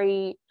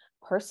very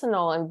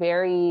personal and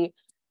very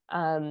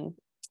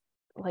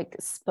like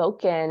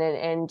spoken,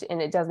 and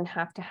it doesn't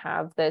have to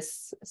have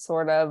this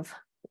sort of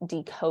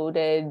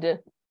decoded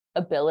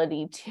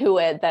ability to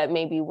it that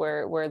maybe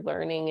we're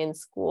learning in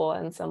school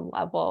on some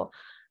level.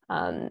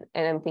 And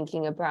I'm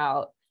thinking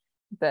about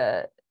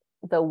the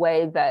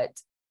way that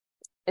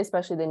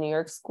especially the New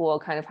York school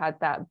kind of had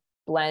that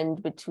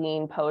blend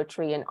between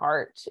poetry and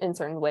art in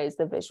certain ways,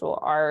 the visual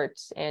art,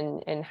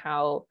 and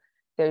how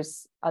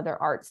there's other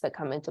arts that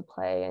come into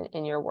play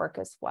in your work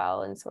as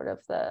well, and sort of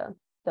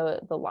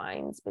the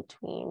lines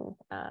between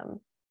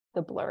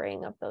the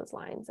blurring of those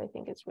lines. I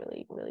think it's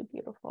really, really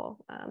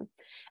beautiful.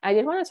 I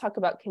did want to talk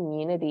about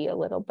community a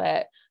little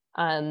bit.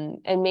 And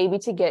maybe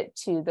to get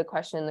to the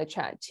question in the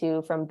chat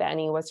too from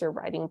Benny, what's your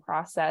writing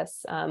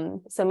process?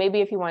 So maybe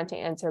if you want to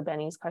answer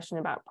Benny's question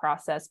about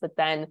process, but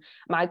then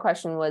my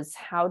question was,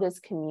 how does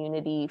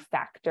community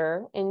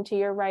factor into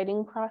your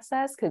writing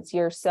process? Because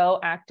you're so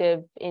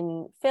active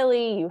in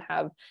Philly, you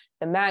have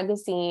the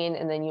magazine,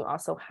 and then you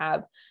also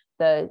have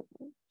the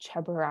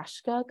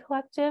Chabarashka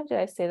Collective. Did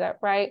I say that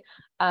right?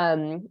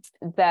 And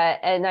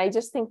I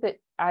just think that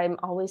I'm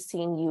always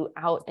seeing you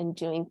out and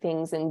doing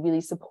things and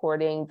really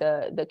supporting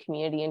the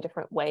community in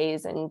different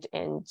ways. And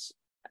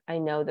I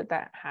know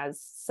that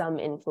has some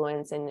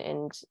influence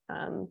and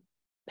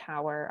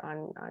power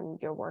on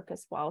your work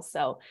as well.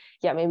 So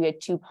yeah, maybe a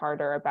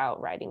two-parter about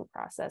writing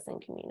process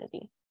and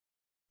community.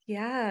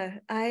 Yeah,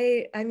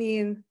 I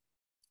mean,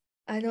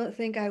 I don't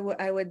think I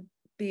would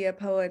be a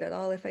poet at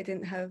all if I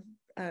didn't have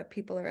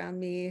people around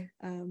me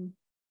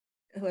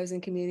who I was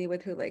in community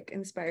with, who like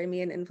inspire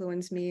me and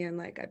influence me, and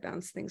like I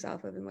bounce things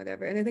off of and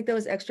whatever. And I think that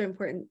was extra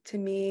important to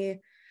me.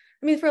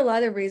 I mean, for a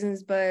lot of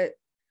reasons, but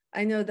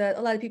I know that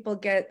a lot of people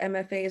get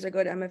MFAs or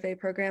go to MFA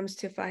programs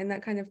to find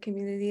that kind of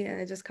community. And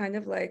I just kind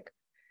of like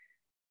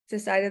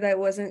decided I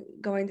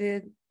wasn't going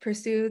to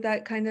pursue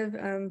that kind of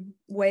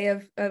way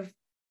of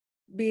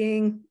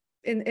being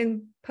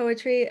in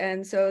poetry.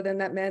 And so then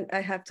that meant I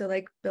have to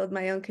like build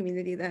my own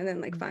community then and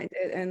like find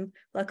it. And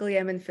luckily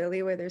I'm in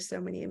Philly where there's so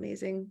many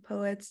amazing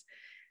poets.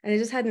 And I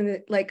just had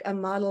like a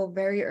model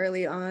very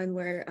early on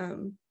where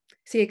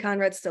C.A.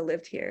 Conrad still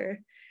lived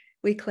here.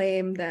 we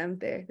claim them.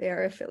 They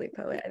are a Philly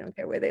poet. I don't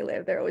care where they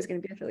live. They're always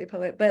going to be a Philly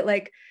poet. But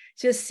like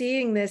just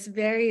seeing this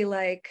very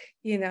like,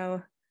 you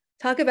know,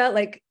 talk about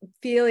like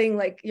feeling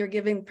like you're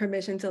giving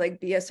permission to like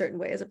be a certain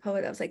way as a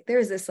poet. I was like,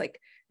 there's this like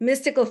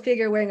mystical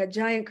figure wearing a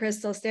giant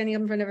crystal standing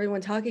up in front of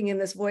everyone talking in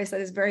this voice that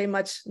is very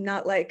much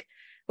not like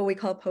what we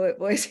call poet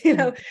voice, you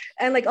know,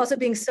 and like also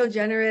being so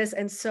generous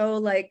and so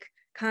like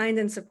kind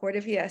and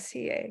supportive. Yes,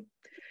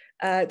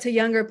 to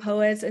younger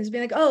poets, and just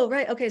being like, oh,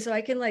 right, okay, so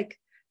I can like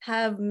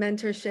have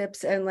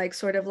mentorships and like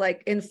sort of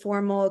like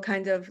informal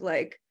kind of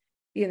like,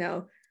 you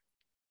know,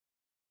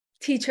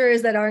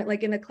 teachers that aren't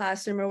like in a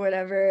classroom or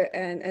whatever,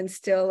 and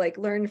still like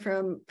learn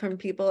from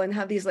people and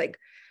have these like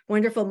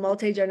wonderful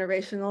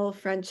multi-generational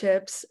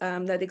friendships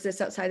that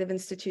exist outside of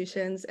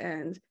institutions.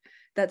 And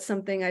that's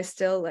something I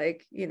still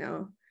like, you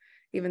know,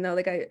 even though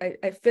like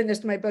I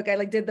finished my book, I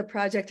like did the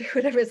project or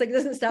whatever, it's like it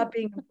doesn't stop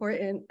being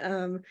important.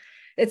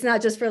 It's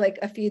not just for like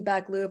a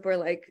feedback loop or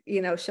like,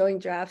 you know, showing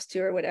drafts to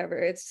or whatever.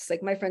 It's just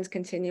like my friends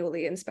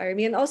continually inspire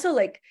me and also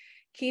like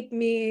keep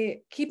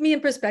me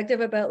in perspective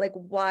about like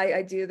why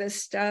I do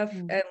this stuff.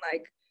 And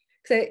like,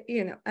 say,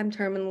 you know, I'm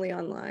terminally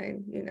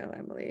online, you know,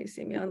 Emily, you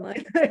see me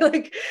online.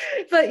 Like,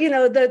 but you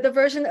know, the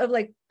version of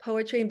like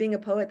poetry and being a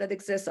poet that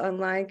exists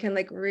online can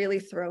like really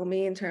throw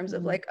me in terms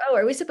of like, oh,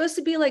 are we supposed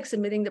to be like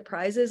submitting to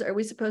prizes? Are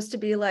we supposed to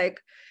be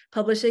like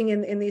publishing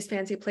in these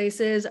fancy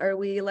places? Are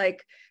we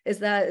like, is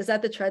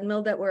that the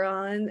treadmill that we're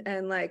on?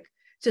 And like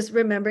just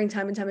remembering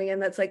time and time again,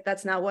 that's like,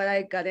 that's not what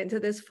I got into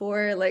this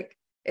for. Like,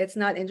 it's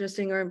not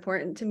interesting or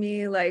important to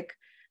me, like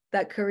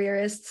that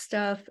careerist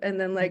stuff.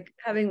 And then like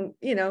having,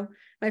 you know,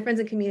 my friends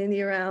and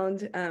community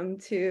around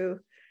to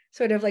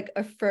sort of like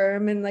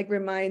affirm and like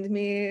remind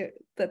me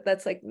that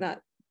that's like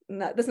not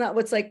that's not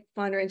what's like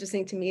fun or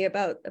interesting to me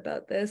about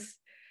this.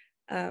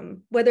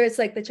 Whether it's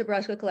like the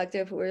Chabrashka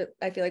Collective, where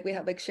I feel like we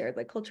have like shared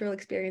like cultural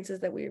experiences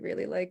that we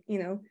really like, you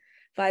know,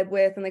 vibe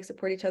with and like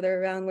support each other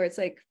around, where it's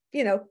like,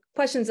 you know,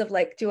 questions of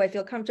like, do I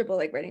feel comfortable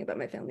like writing about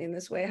my family in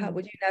this way? How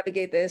would you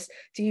navigate this?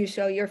 Do you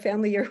show your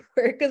family your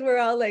work? Because we're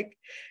all like,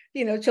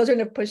 you know, children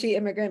of pushy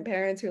immigrant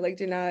parents who like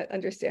do not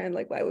understand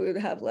like why we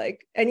would have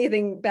like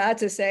anything bad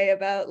to say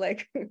about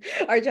like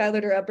our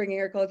childhood or upbringing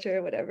or culture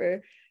or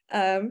whatever.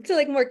 To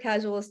like more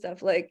casual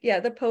stuff, like, yeah,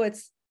 the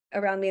poets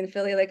around me in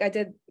Philly, like I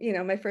did, you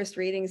know, my first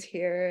readings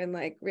here and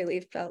like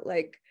really felt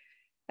like,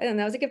 I don't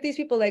know, I was like, if these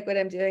people like what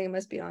I'm doing, it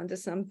must be on to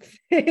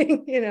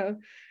something, you know.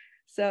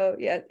 So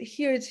yeah,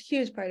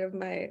 huge part of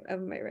my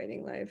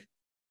writing life.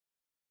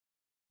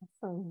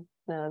 Awesome.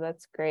 No,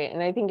 that's great.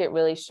 And I think it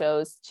really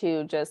shows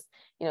too, just,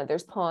 you know,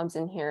 there's poems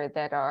in here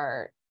that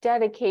are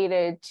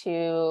dedicated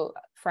to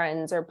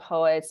friends or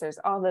poets. There's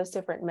all those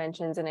different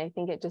mentions. And I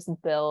think it just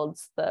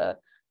builds the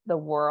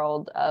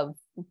world of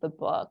the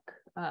book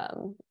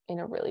in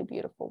a really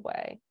beautiful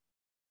way.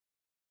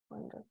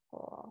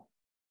 Wonderful.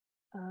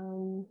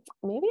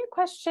 Maybe a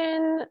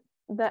question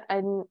that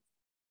I'm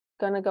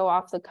going to go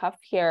off the cuff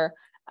here,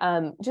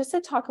 just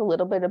to talk a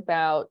little bit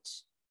about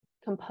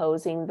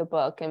composing the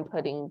book and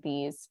putting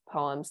these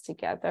poems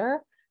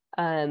together.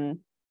 And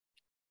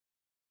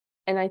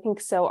I think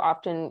so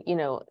often, you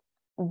know,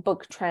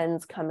 book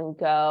trends come and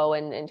go,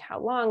 and how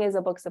long is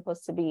a book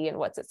supposed to be, and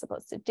what's it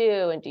supposed to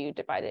do, and do you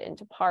divide it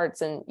into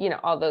parts, and, you know,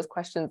 all those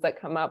questions that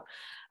come up.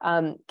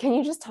 Can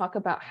you just talk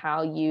about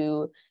how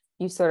you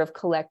sort of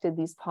collected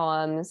these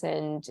poems,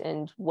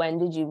 and when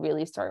did you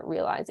really start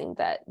realizing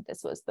that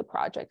this was the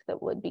project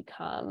that would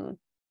become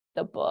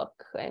the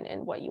book,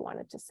 and what you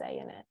wanted to say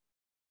in it?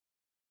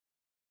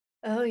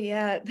 Oh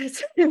yeah,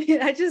 that's, I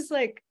mean, I just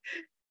like,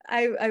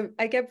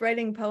 I kept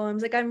writing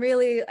poems. Like I'm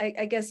really,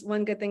 I guess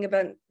one good thing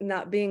about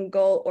not being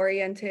goal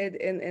oriented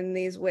in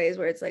these ways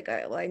where it's like,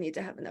 well, I need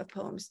to have enough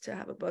poems to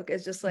have a book.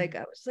 It's just like, I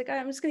was like,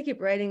 I'm just gonna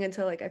keep writing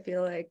until like I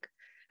feel like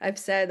I've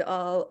said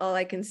all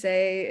I can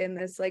say in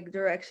this like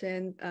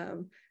direction.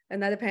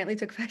 And that apparently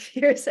took 5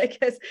 years, I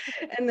guess.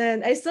 And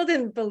then I still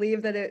didn't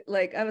believe that it,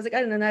 like, I was like, I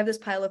don't know, I have this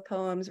pile of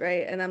poems,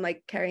 right? And I'm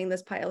like carrying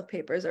this pile of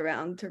papers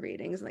around to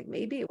readings. Like,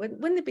 maybe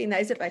wouldn't it be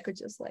nice if I could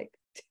just like,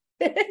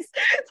 it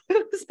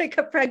was like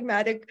a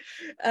pragmatic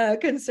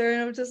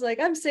concern. I'm just like,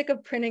 I'm sick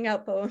of printing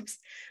out poems.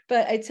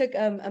 But I took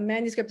a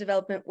manuscript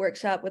development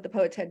workshop with the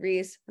poet Ted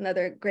Reese,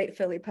 another great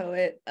Philly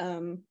poet.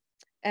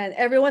 And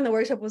everyone in the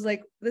workshop was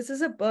like, this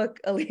is a book,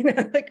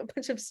 Alina. Like a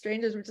bunch of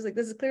strangers were just like,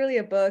 this is clearly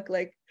a book.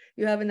 Like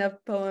you have enough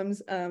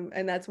poems.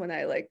 And that's when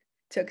I like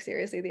took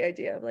seriously the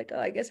idea of like, oh,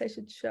 I guess I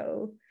should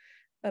show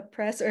a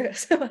press or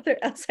some other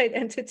outside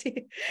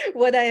entity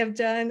what I have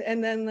done.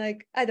 And then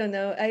like, I don't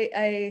know,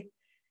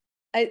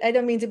 I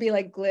don't mean to be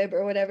like glib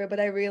or whatever, but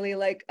I really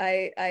like,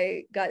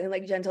 I got in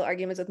like gentle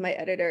arguments with my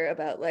editor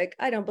about like,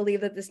 I don't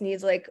believe that this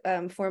needs like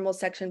formal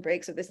section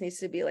breaks, or this needs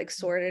to be like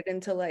sorted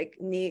into like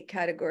neat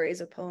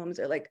categories of poems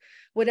or like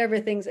whatever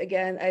things,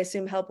 again, I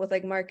assume help with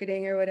like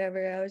marketing or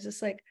whatever. I was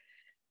just like,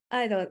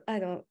 I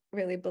don't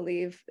really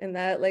believe in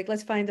that. Like,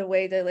 let's find a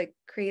way to like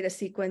create a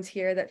sequence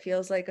here that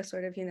feels like a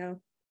sort of, you know,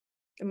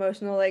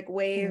 emotional like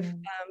wave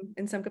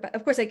in some capacity.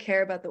 Of course, I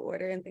care about the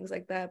order and things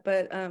like that,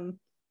 but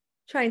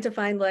trying to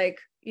find like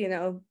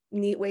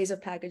neat ways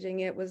of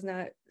packaging it was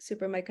not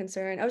super my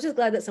concern. I was just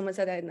glad that someone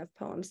said I had enough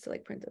poems to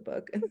like print a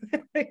book.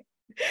 And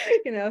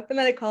then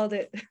I called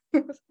it.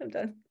 I'm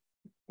done.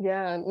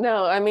 Yeah,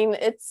 no, I mean,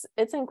 it's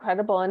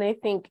incredible. And I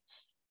think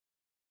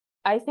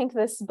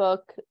this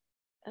book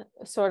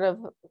sort of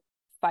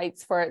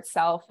fights for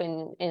itself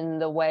in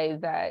the way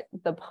that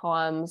the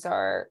poems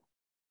are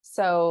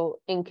so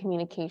in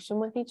communication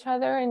with each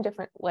other in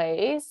different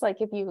ways. Like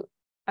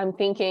I'm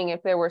thinking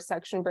if there were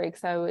section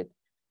breaks,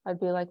 I'd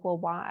be like, well,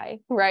 why?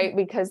 Right?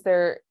 Because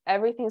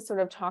everything's sort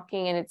of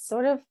talking, and it's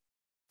sort of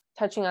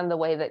touching on the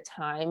way that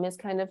time is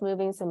kind of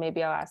moving. So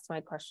maybe I'll ask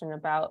my question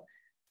about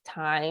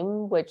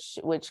time, which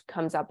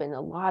comes up in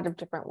a lot of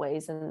different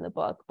ways in the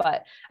book.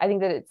 But I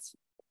think that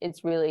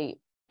it's really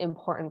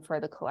important for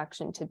the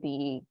collection to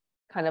be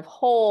kind of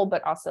whole,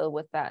 but also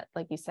with that,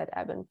 like you said,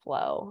 ebb and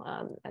flow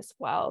as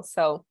well.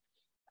 So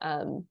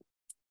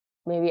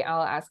maybe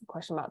I'll ask a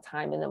question about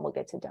time, and then we'll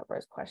get to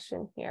Deborah's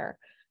question here.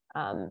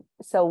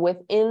 So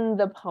within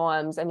the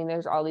poems, I mean,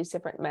 there's all these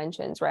different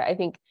mentions, right? I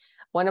think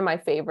one of my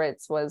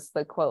favorites was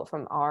the quote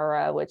from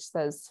Ara, which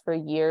says, "For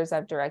years,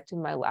 I've directed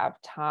my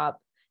laptop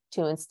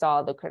to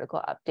install the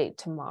critical update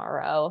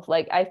tomorrow."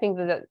 Like, I think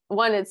that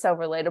one, it's so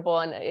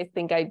relatable. And I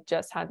think I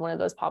just had one of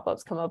those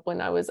pop-ups come up when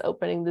I was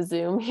opening the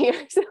Zoom here.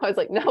 So I was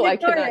like, no, I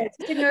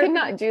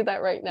cannot do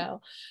that right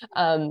now.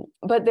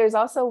 But there's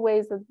also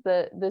ways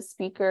that the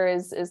speaker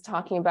is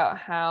talking about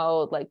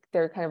how like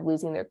they're kind of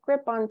losing their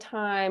grip on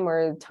time,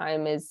 or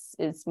time is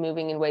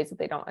moving in ways that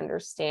they don't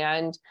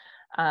understand.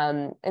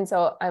 And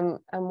so I'm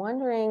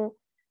wondering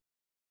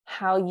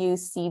how you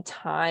see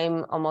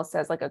time almost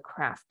as like a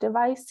craft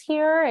device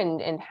here,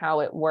 and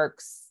how it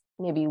works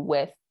maybe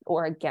with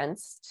or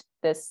against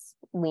this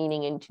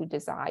leaning into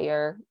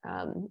desire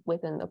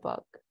within the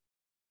book.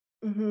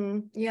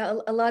 Yeah,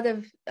 a lot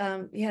of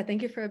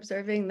thank you for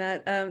observing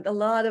that. A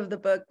lot of the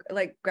book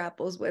like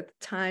grapples with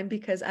time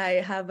because I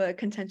have a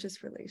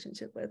contentious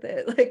relationship with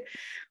it. Like,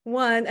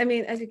 one, I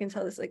mean, as you can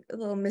tell, it's like a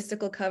little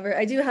mystical cover.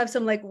 I do have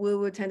some like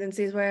woo-woo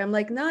tendencies where I'm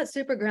like not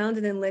super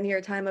grounded in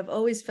linear time. I've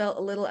always felt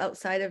a little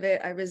outside of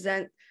it. I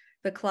resent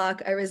the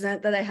clock. I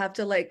resent that I have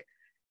to like,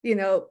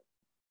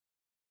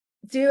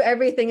 do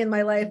everything in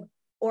my life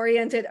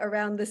oriented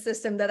around the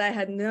system that I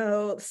had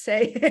no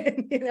say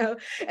in,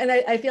 and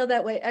I feel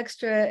that way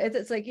extra.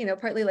 It's like,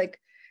 partly like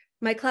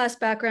my class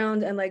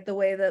background and like the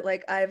way that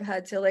like I've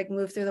had to like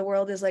move through the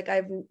world is like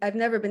I've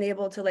never been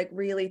able to like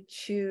really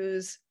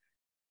choose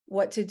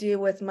what to do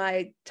with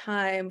my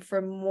time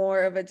for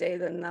more of a day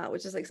than not,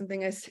 which is like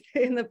something I say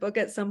in the book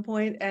at some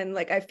point. And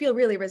like I feel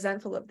really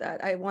resentful of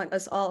that. I want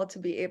us all to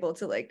be able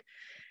to like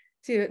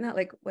to not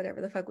like whatever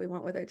the fuck we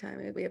want with our time.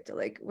 We have to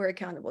like, we're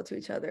accountable to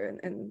each other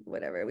and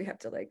whatever, we have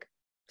to like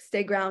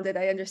stay grounded.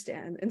 I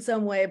understand in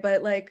some way,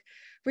 but like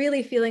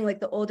really feeling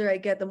like the older I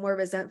get, the more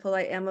resentful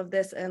I am of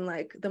this, and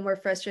like the more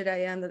frustrated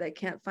I am that I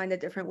can't find a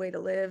different way to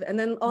live. And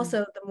then also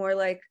the more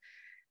like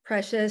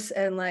precious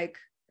and like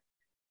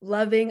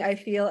loving I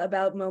feel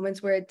about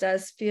moments where it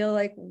does feel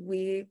like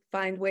we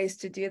find ways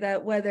to do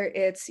that, whether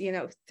it's,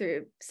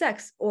 through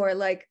sex or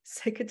like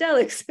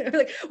psychedelics, or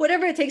like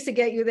whatever it takes to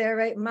get you there,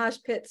 right? Mosh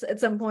pits at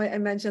some point I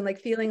mentioned, like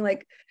feeling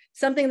like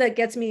something that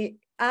gets me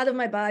out of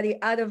my body,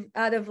 out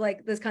of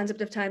like this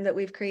concept of time that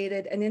we've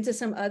created, and into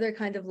some other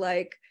kind of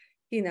like,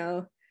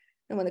 I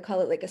want to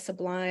call it like a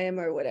sublime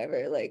or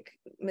whatever, like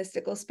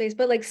mystical space,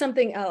 but like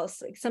something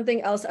else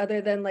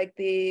other than like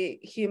the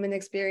human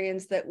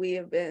experience that we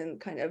have been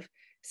kind of,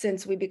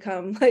 since we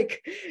become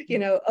like,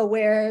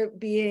 aware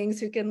beings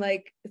who can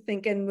like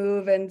think and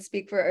move and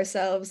speak for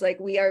ourselves, like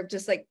we are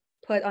just like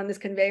put on this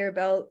conveyor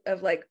belt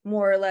of like,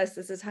 more or less,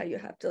 this is how you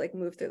have to like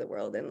move through the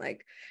world. And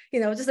like,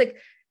 just like,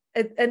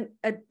 and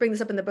I bring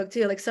this up in the book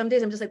too, like some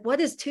days I'm just like, what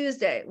is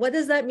Tuesday? What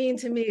does that mean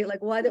to me?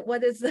 Like, what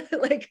is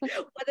that? Like,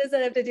 what does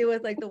that have to do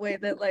with like the way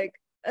that like,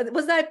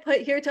 was I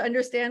put here to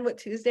understand what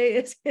Tuesday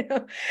is,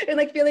 and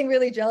like feeling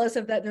really jealous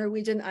of that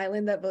Norwegian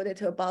island that voted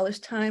to abolish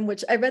time,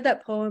 which I read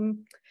that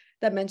poem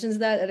that mentions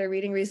that at a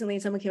reading recently.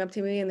 Someone came up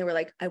to me and they were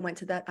like, I went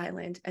to that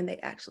island and they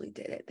actually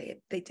did it.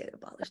 They did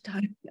abolish time.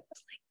 And I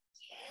was like,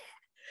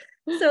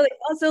 yeah. So like,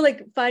 also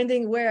like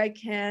finding where I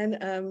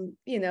can,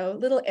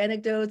 little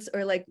anecdotes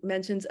or like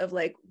mentions of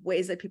like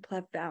ways that people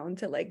have found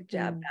to like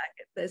jab back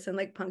at this and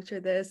like puncture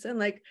this. And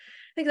like,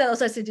 I think that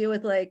also has to do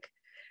with like,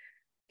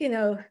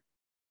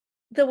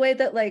 the way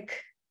that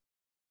like,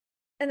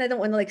 and I don't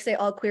want to like say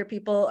all queer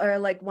people are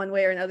like one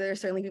way or another.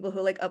 There's certainly people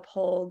who like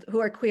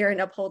who are queer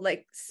and uphold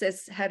like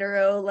cis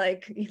hetero,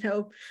 like,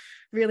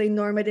 really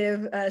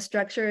normative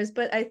structures.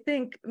 But I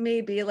think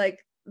maybe like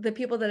the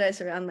people that I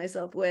surround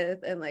myself with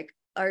and like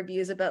our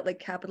views about like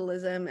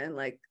capitalism and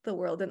like the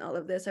world and all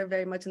of this are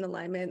very much in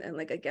alignment and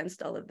like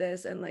against all of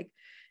this. And like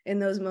in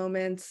those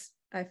moments,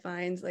 I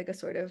find like a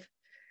sort of,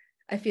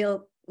 I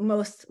feel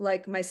most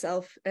like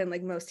myself and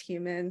like most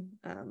human.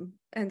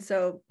 And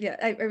so, yeah,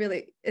 I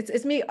really,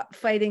 it's me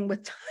fighting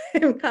with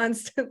time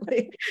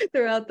constantly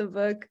throughout the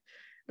book,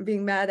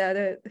 being mad at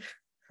it.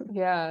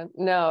 Yeah,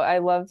 no, I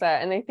love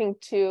that. And I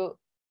think too,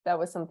 that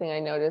was something I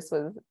noticed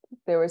was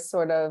there was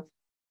sort of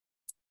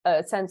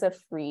a sense of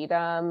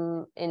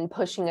freedom in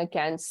pushing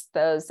against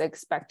those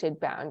expected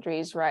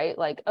boundaries, right?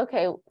 Like,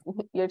 okay,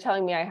 you're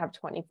telling me I have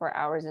 24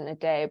 hours in a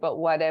day, but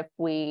what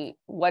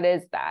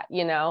is that,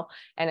 you know?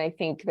 And I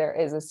think there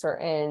is a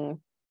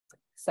certain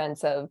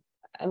sense of,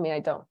 I mean, I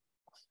don't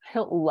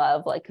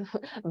love like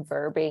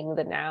verbing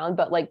the noun,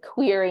 but like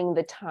queering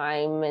the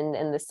time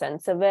and the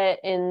sense of it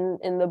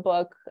in the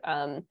book,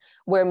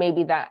 where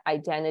maybe that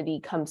identity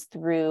comes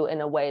through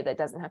in a way that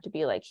doesn't have to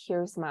be like,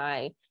 here's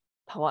my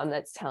poem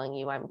that's telling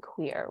you I'm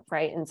queer,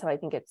 right? And so I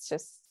think it's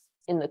just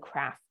in the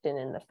craft and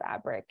in the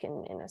fabric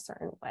in a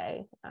certain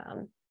way.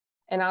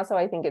 And also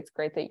I think it's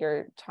great that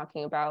you're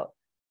talking about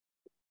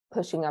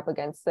pushing up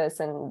against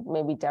this, and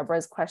maybe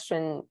Deborah's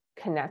question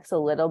connects a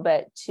little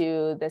bit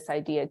to this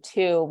idea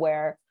too,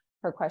 where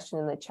her question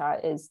in the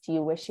chat is, do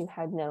you wish you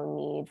had no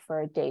need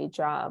for a day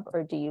job,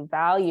 or do you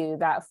value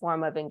that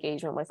form of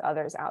engagement with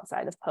others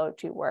outside of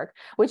poetry work?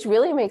 Which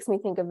really makes me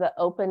think of the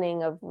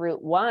opening of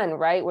Route 1,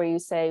 right? Where you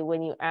say,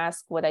 when you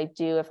ask what I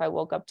do if I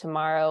woke up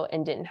tomorrow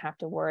and didn't have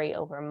to worry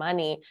over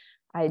money,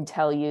 I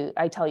tell you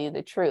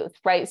the truth,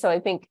 right? So I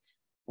think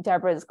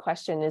Deborah's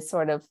question is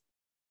sort of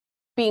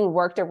being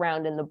worked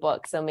around in the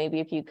book. So maybe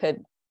if you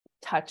could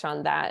touch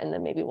on that, and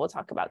then maybe we'll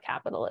talk about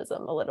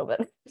capitalism a little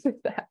bit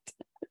with that.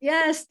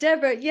 Yes,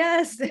 Deborah,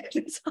 yes,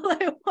 that's all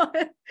I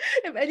want.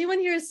 If anyone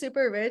here is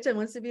super rich and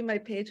wants to be my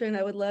patron,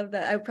 I would love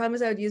that. I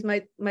promise I would use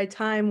my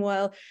time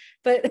well,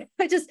 but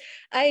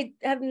I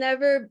have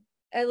never,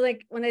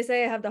 like, when I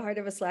say I have the heart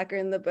of a slacker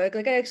in the book,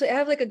 like I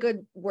have like a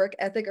good work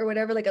ethic or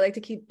whatever. Like I like to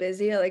keep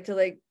busy. I like to,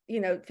 like, you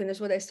know, finish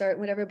what I start,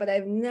 whatever, but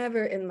I've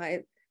never in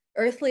my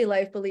earthly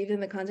life believed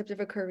in the concept of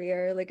a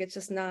career. Like, it's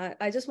just not,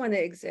 I just want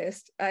to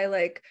exist.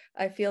 I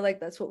feel like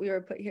that's what we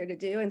were put here to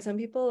do. And some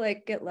people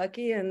like get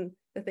lucky and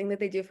the thing that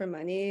they do for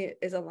money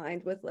is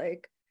aligned with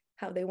like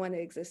how they want to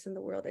exist in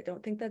the world. I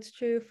don't think that's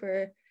true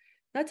for,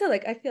 not to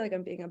like, I feel like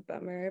I'm being a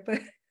bummer,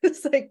 but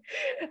it's like,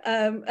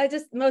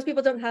 most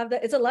people don't have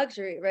that. It's a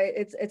luxury, right?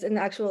 It's an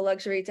actual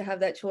luxury to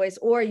have that choice,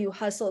 or you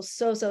hustle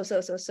so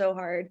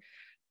hard,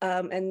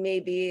 and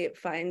maybe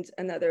find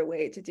another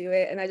way to do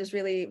it. And I just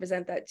really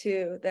resent that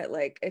too, that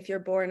like, if you're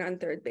born on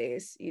third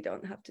base, you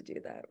don't have to do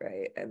that,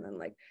 right? And then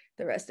like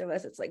the rest of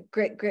us, it's like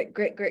grit,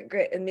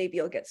 and maybe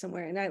you'll get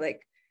somewhere. And I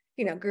like,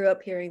 you know, grew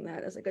up hearing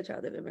that as like a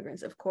child of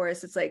immigrants. Of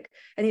course, it's like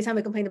anytime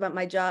I complained about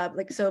my job,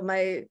 like, so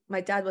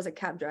my dad was a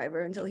cab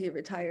driver until he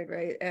retired,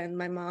 right? And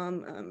my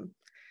mom, when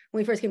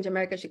we first came to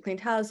America, she cleaned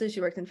houses,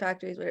 she worked in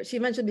factories, whatever. She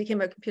eventually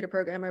became a computer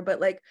programmer,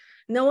 but like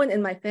no one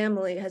in my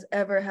family has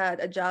ever had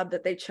a job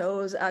that they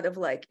chose out of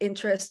like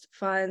interest,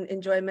 fun,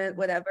 enjoyment,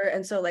 whatever.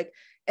 And so like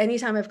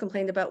anytime I've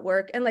complained about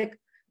work, and like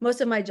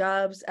most of my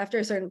jobs after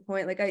a certain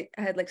point, like I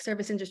had like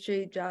service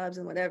industry jobs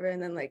and whatever,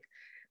 and then like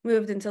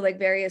moved into like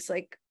various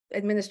like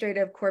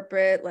administrative,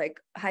 corporate, like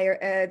higher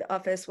ed,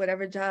 office,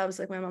 whatever jobs.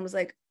 Like my mom was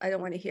like, I don't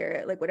want to hear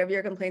it. Like whatever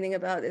you're complaining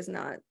about is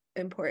not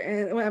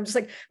important. When I'm just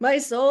like, my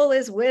soul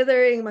is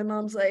withering. My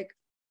mom's like,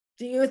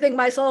 do you think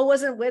my soul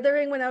wasn't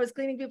withering when I was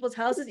cleaning people's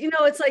houses? You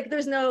know, it's like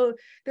there's no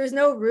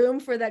room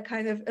for that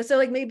kind of. So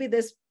like maybe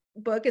this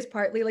book is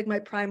partly like my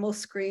primal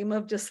scream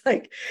of just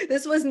like,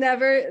 this was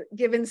never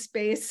given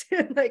space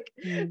in like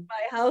my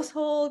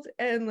household,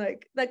 and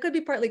like that could be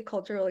partly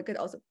cultural. It could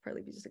also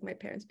partly be just like my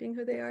parents being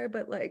who they are,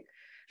 but like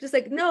just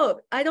like,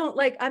 no, I don't,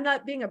 like, I'm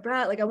not being a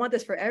brat. Like I want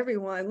this for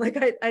everyone.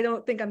 Like I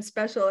don't think I'm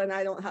special and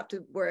I don't have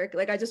to work.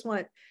 Like I just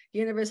want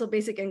universal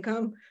basic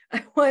income.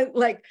 I want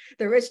like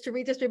the rich to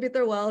redistribute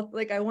their wealth.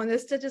 Like I want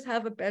us to just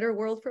have a better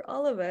world for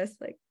all of us.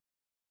 Like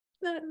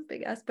not a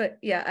big ass, but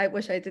yeah, I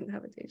wish I didn't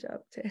have a day job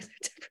to answer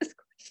Deborah's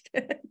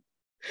question.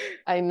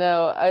 I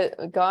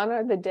know, gone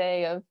are the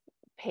day of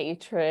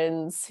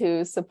patrons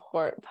who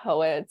support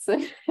poets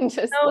and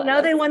just no,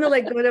 now they want to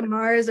like go to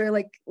Mars or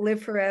like live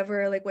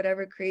forever, like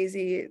whatever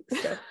crazy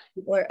stuff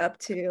people are up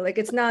to. Like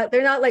it's not,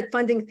 they're not like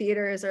funding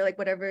theaters or like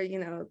whatever, you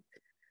know,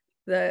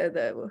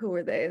 the who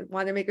were they,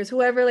 wonder makers,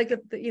 whoever, like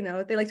you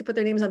know, they like to put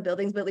their names on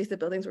buildings, but at least the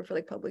buildings were for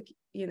like public,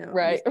 you know,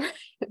 right.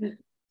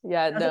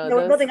 Yeah, no,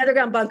 we're building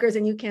underground bunkers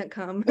and you can't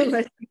come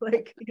unless you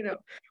like, you know,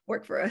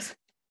 work for us.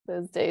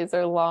 Those days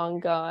are long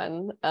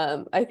gone.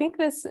 I think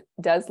this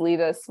does lead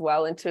us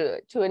well into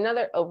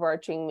another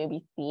overarching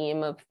maybe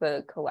theme of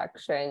the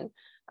collection,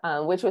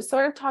 which was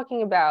sort of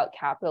talking about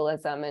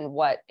capitalism and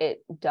what it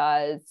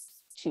does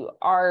to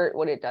art,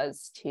 what it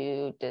does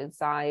to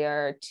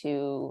desire,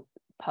 to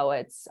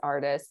poets,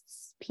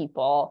 artists,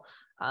 people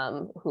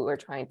who are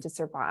trying to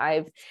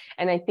survive.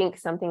 And I think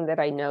something that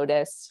I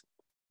noticed,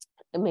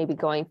 maybe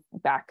going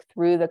back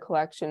through the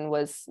collection,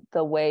 was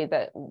the way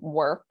that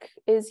work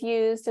is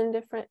used in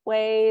different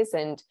ways.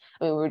 And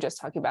I mean, we were just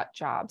talking about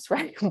jobs,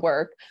 right?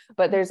 Work,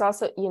 but there's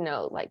also, you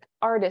know, like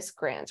artist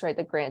grants, right?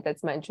 The grant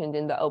that's mentioned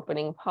in the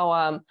opening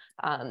poem,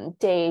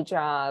 day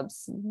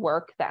jobs,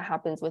 work that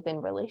happens within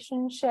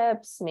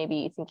relationships,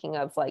 maybe thinking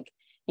of like,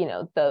 you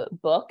know, the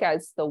book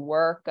as the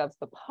work of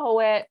the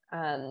poet,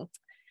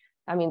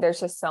 I mean, there's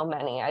just so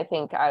many. I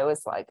think I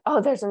was like,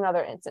 oh, there's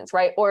another instance,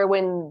 right? Or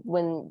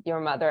when your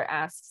mother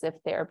asks if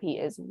therapy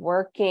is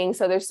working.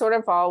 So there's sort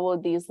of all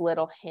of these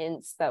little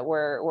hints that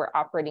we're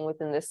operating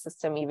within this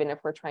system, even if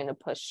we're trying to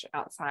push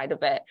outside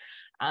of it.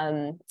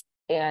 And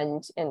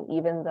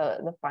even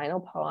the final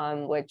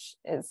poem, which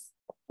is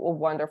a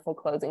wonderful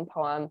closing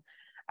poem,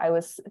 I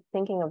was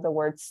thinking of the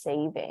word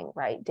saving,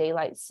 right?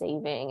 Daylight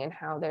saving, and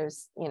how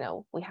there's,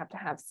 we have to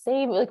have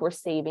like we're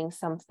saving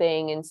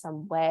something in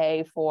some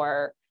way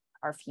for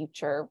our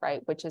future,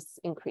 right? Which is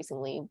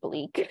increasingly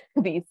bleak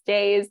these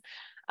days.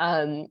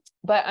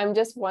 But I'm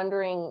just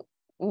wondering,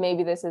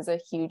 maybe this is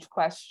a huge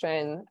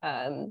question,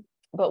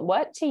 but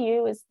what to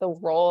you is the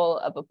role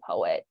of a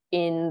poet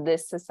in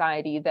this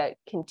society that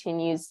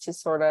continues to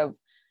sort of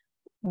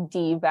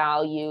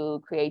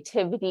devalue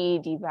creativity,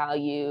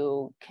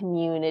 devalue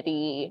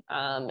community,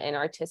 and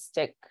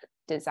artistic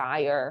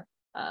desire?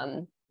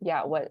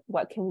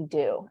 What can we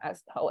do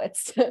as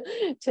poets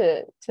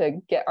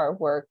to get our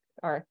work,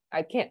 or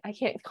I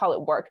can't call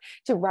it work,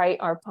 to write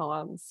our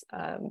poems,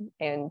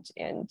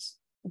 and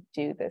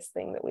do this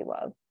thing that we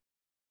love?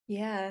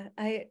 Yeah,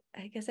 I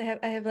guess I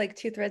have like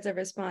two threads of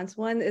response.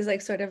 One is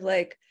like sort of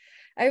like,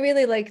 I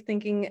really like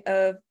thinking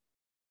of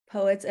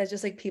poets as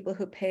just like people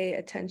who pay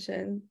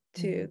attention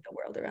to the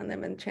world around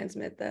them and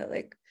transmit that.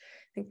 Like,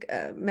 I think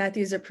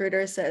Matthew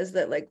Zapruder says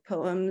that like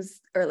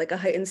poems are like a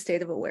heightened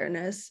state of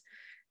awareness.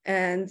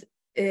 And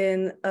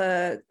in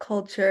a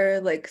culture,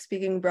 like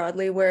speaking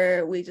broadly,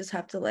 where we just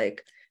have to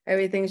like,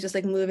 everything's just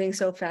like moving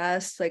so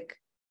fast, like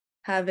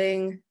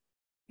having,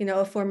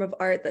 a form of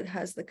art that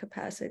has the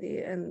capacity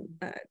and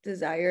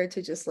desire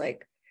to just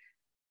like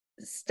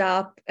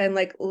stop and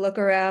like look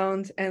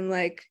around and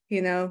like,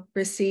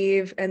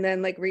 receive and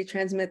then like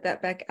retransmit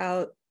that back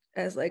out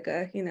as like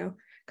a,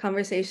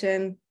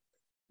 conversation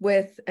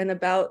with and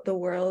about the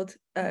world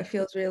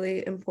feels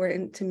really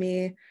important to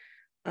me.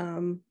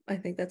 I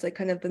think that's like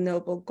kind of the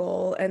noble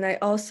goal. And I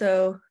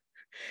also,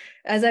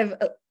 as I've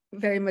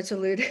very much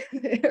alluded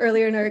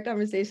earlier in our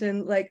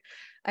conversation, like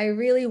I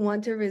really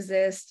want to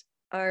resist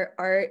our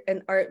art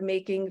and art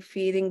making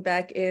feeding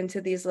back into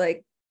these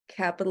like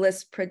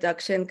capitalist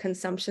production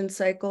consumption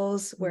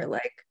cycles where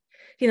like,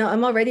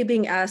 I'm already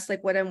being asked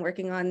like what I'm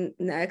working on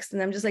next.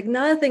 And I'm just like,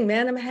 nothing,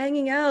 man, I'm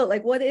hanging out.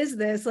 Like, what is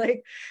this?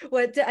 Like,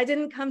 I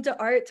didn't come to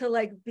art to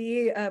like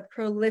be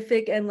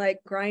prolific and like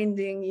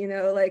grinding,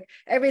 like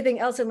everything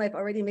else in life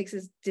already makes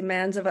its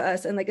demands of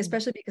us. And like,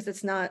 especially because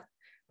it's not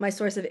my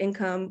source of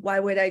income, why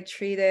would I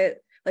treat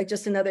it like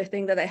just another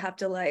thing that I have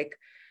to like,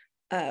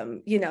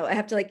 I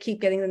have to like keep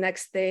getting the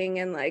next thing.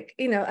 And like,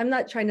 I'm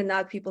not trying to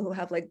knock people who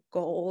have like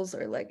goals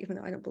or like, even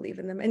though I don't believe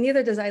in them. And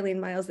neither does Eileen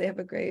Miles. They have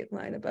a great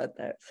line about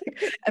that.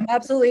 Like, I'm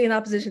absolutely in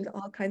opposition to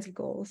all kinds of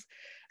goals,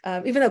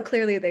 even though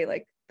clearly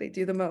they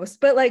do the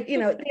most. But like,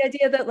 the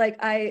idea that like,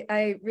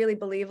 I really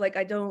believe like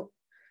I don't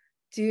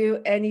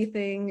do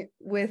anything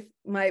with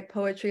my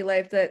poetry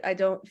life that I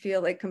don't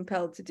feel like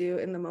compelled to do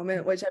in the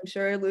moment, which I'm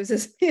sure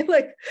loses me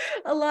like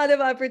a lot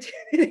of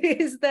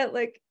opportunities that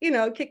like,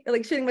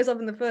 like shooting myself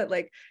in the foot,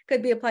 like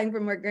could be applying for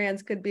more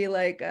grants, could be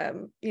like,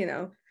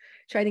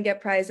 trying to get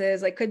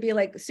prizes, like could be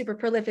like super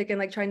prolific and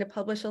like trying to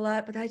publish a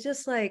lot. But I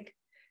just like,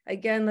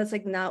 again, that's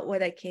like not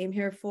what I came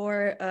here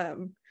for.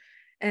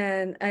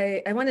 And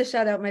I want to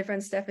shout out my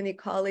friend Stephanie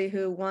Colley,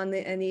 who won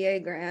the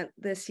NEA grant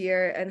this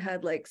year and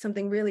had like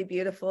something really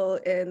beautiful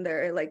in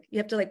there. Like you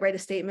have to like write a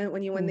statement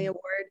when you win the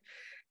award.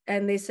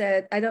 And they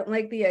said, I don't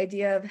like the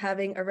idea of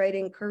having a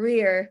writing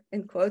career,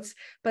 in quotes,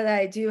 but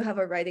I do have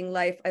a writing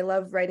life. I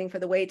love writing for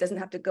the way it doesn't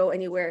have to go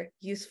anywhere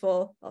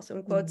useful, also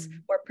in quotes,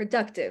 or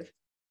productive,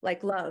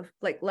 like love,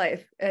 like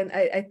life. And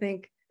I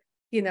think,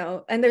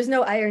 and there's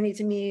no irony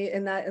to me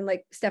in that, and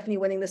like Stephanie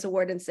winning this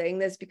award and saying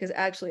this, because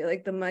actually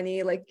like the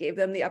money like gave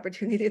them the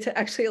opportunity to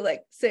actually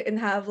like sit and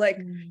have like,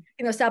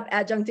 stop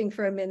adjuncting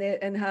for a minute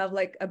and have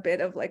like a bit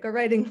of like a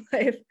writing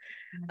life.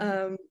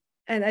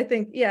 And I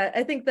think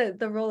that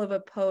the role of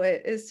a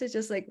poet is to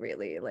just like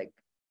really like,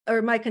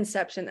 or my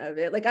conception of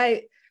it, like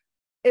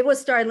it was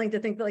startling to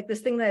think that like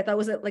this thing that I thought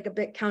was like a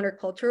bit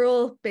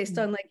countercultural based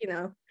on like,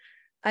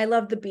 I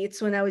loved the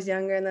Beats when I was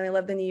younger, and then I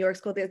loved the New York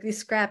School. These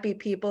scrappy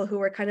people who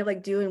were kind of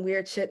like doing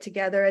weird shit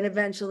together, and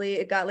eventually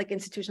it got like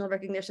institutional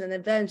recognition, and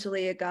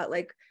eventually it got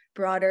like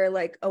broader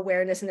like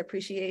awareness and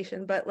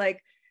appreciation. But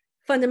like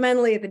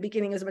fundamentally at the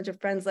beginning, it was a bunch of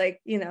friends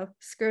like,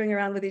 screwing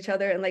around with each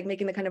other and like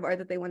making the kind of art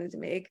that they wanted to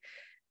make.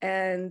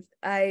 And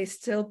I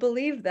still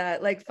believe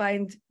that, like,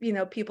 find,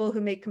 people who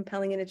make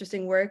compelling and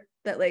interesting work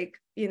that like,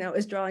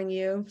 is drawing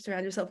you,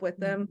 surround yourself with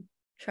them,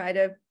 try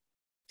to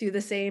do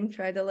the same,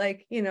 try to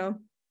like,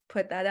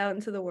 put that out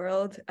into the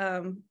world.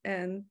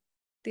 And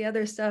the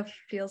other stuff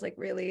feels like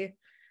really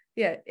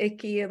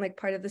icky and like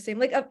part of the same,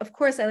 like of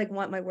course I like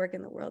want my work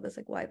in the world. That's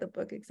like why the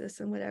book exists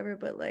and whatever,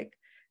 but like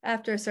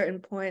after a certain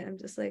point I'm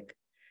just like,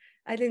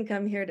 I didn't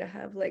come here to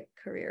have like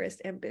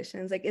careerist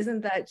ambitions. Like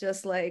isn't that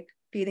just like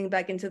feeding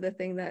back into the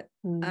thing that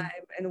I'm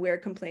and we're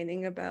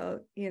complaining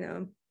about?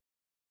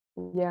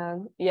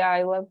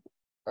 I love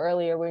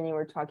earlier when you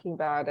were talking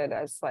about it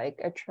as like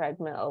a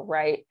treadmill,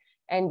 right?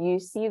 And you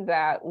see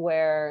that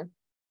where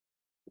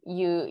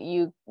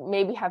you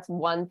maybe have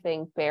one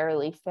thing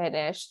barely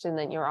finished and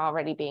then you're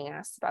already being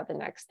asked about the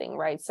next thing,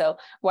 right? So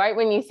right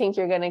when you think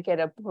you're going to get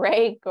a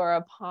break or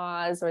a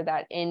pause or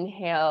that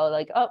inhale,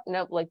 like, oh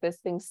nope, like this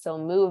thing's still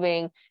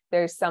moving,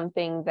 there's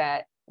something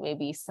that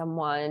maybe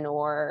someone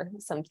or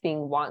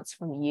something wants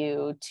from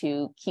you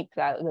to keep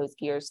those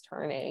gears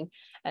turning.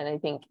 And I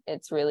think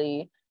it's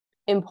really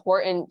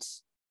important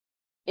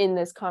in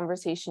this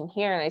conversation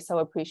here, and I so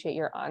appreciate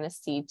your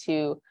honesty,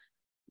 to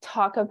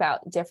talk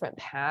about different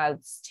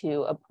paths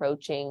to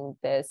approaching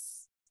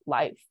this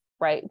life,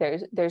 right?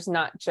 There's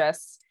not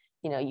just,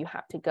 you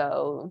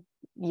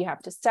have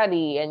to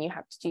study and you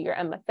have to do your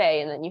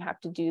MFA and then you have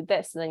to do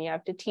this and then you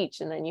have to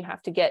teach and then you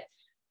have to get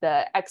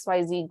the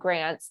XYZ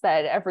grants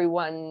that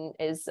everyone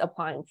is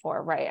applying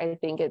for, right? I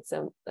think it's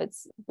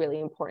really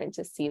important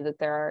to see that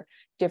there are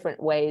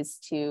different ways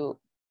to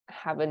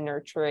have a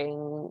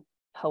nurturing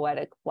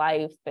poetic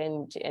life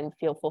and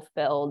feel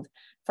fulfilled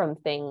from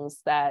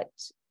things that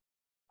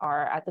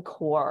are at the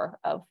core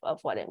of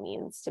what it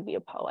means to be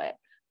a poet,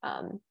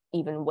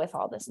 even with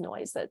all this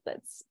noise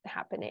that's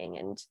happening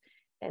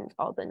and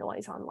all the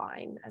noise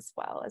online, as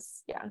well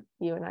as, yeah,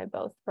 you and I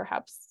both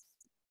perhaps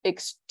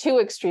too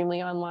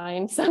extremely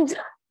online sometimes,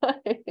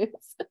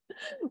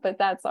 but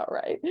that's all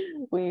right.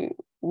 We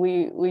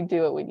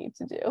do what we need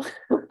to do.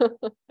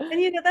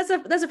 And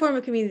that's a form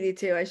of community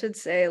too. I should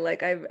say,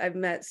 like I've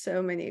met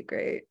so many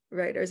great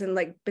writers and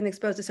like been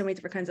exposed to so many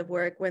different kinds of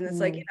work, when it's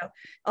like,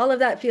 all of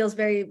that feels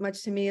very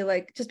much to me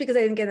like, just because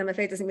I didn't get an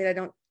MFA doesn't mean I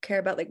don't care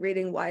about like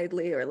reading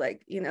widely or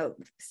like,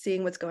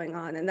 seeing what's going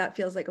on. And that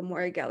feels like a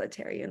more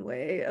egalitarian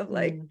way of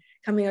like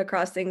coming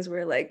across things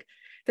where like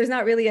there's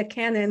not really a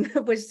canon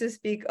of which to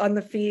speak on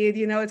the feed,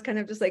 it's kind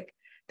of just like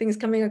things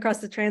coming across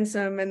the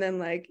transom. And then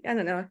like, I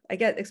don't know, I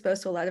get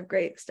exposed to a lot of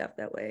great stuff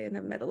that way. And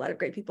I've met a lot of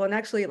great people. And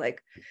actually,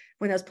 like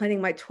when I was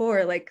planning my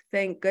tour, like,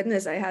 thank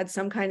goodness I had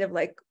some kind of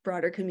like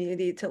broader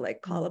community to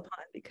like call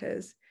upon,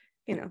 because,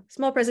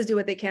 small presses do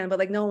what they can, but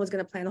like no one was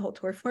going to plan the whole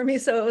tour for me.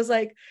 So it was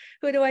like,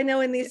 who do I know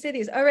in these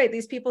cities? All right,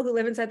 these people who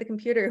live inside the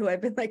computer who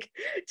I've been like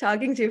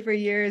talking to for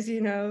years,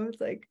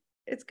 it's like,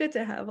 it's good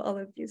to have all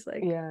of these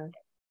like,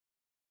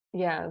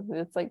 yeah,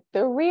 it's like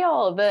they're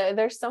real,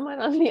 there's someone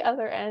on the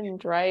other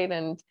end, right?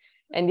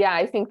 And yeah,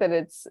 I think that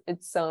it's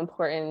so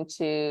important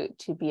to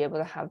be able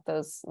to have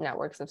those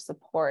networks of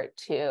support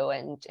too.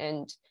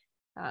 And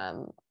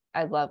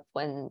I love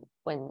when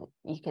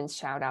you can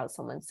shout out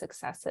someone's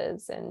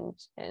successes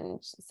and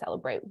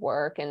celebrate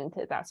work, and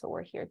that's what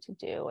we're here to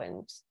do.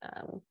 And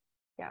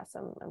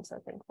so I'm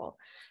so thankful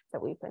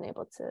that we've been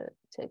able to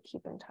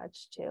keep in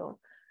touch too.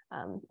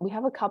 We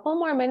have a couple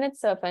more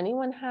minutes, so if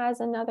anyone has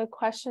another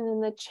question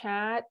in the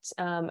chat,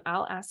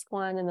 I'll ask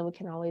one and then we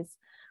can always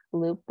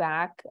loop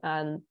back.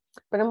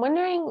 But I'm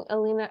wondering,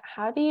 Alina,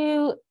 how do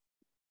you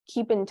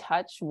keep in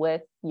touch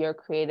with your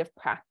creative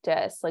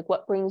practice? Like,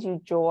 what brings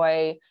you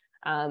joy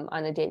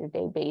on a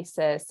day-to-day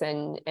basis,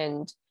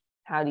 and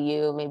how do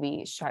you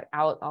maybe shut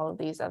out all of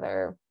these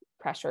other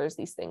pressures,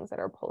 these things that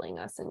are pulling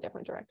us in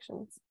different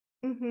directions?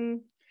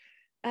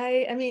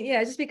 I mean,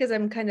 yeah, just because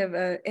I'm kind of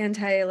a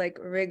anti like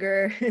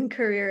rigor and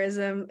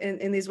careerism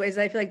in these ways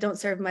that I feel like don't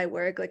serve my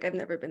work. Like I've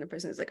never been a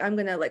person who's like, I'm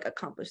gonna like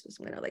accomplish this.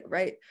 I'm gonna like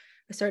write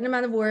a certain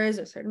amount of words,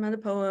 or a certain amount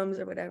of poems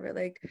or whatever.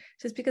 Like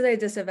just because I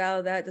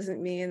disavow that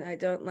doesn't mean I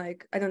don't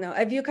know.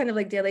 I view kind of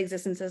like daily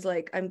existence as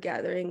like I'm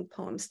gathering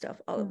poem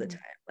stuff all of the time.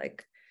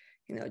 Like,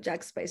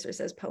 Jack Spicer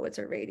says poets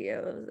are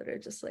radios that are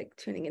just like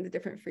tuning into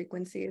different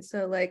frequencies.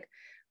 So like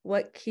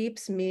what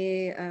keeps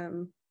me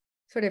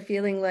sort of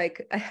feeling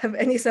like I have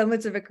any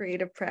semblance of a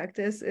creative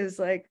practice is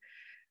like,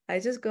 I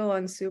just go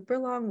on super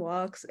long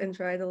walks and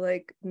try to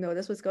like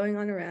notice what's going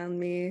on around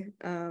me.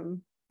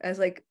 As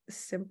like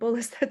simple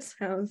as that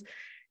sounds,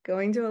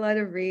 going to a lot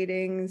of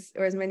readings,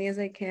 or as many as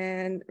I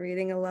can,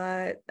 reading a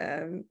lot,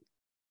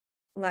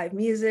 live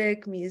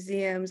music,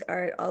 museums,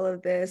 art, all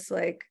of this.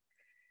 Like,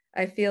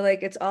 I feel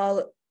like it's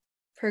all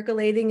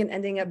percolating and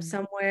ending up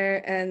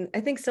somewhere. And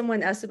I think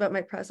someone asked about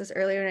my process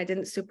earlier and I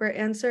didn't super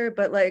answer,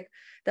 but like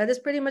that is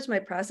pretty much my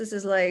process.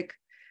 Is like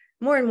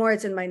more and more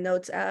it's in my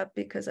notes app,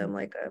 because I'm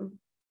like a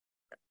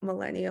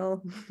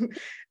millennial,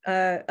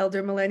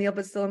 elder millennial,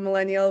 but still a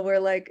millennial, where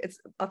like it's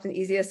often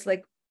easiest.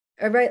 Like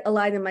I write a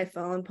line in my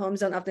phone. Poems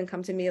don't often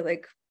come to me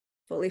like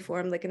fully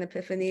formed, like an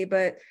epiphany,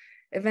 but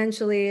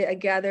eventually I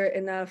gather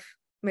enough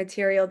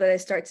material that I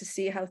start to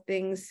see how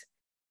things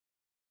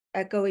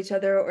echo each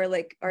other, or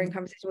like are in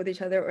conversation with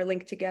each other, or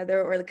linked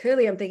together, or like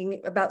clearly I'm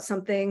thinking about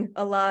something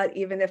a lot,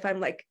 even if I'm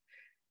like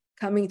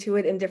coming to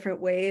it in different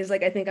ways.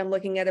 Like I think I'm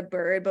looking at a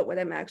bird, but what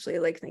I'm actually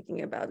like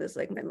thinking about is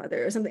like my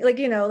mother or something, like,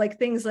 like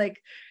things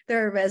like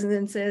there are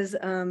resonances.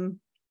 And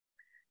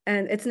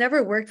it's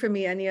never worked for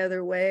me any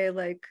other way.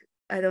 Like,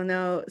 I don't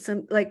know,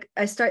 some like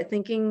I start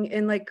thinking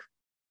in like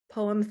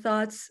poem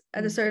thoughts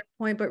at a certain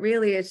point, but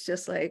really it's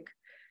just like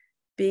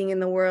being in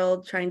the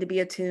world, trying to be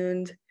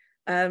attuned,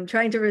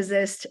 trying to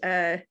resist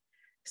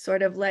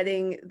sort of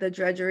letting the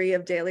drudgery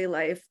of daily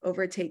life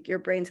overtake your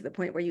brain to the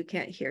point where you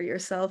can't hear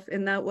yourself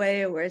in that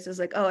way, where it's just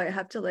like, oh, I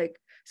have to like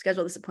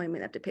schedule this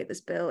appointment, I have to pay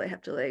this bill, I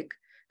have to like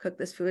cook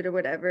this food or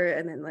whatever.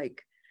 And then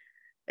like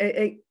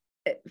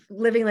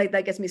living like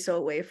that gets me so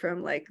away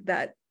from like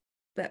that,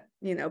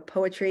 you know,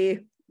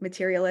 poetry,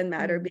 material and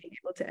matter being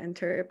able to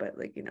enter. But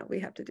like, you know,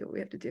 we have to do what we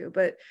have to do,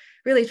 but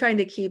really trying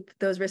to keep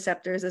those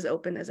receptors as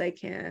open as I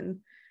can,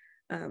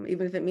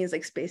 even if it means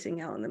like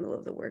spacing out in the middle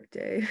of the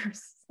workday,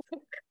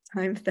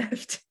 time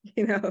theft,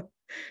 you know.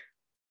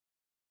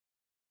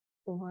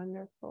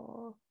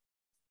 Wonderful.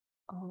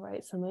 All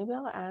right, so maybe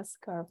I'll ask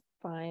our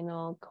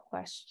final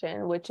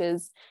question, which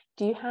is,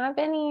 do you have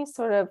any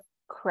sort of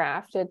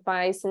craft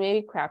advice? And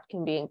maybe craft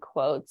can be in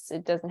quotes.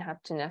 It doesn't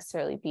have to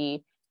necessarily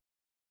be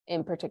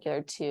in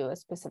particular to a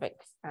specific,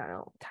 I don't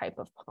know, type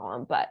of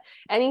poem, but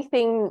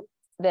anything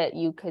that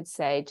you could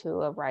say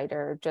to a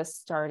writer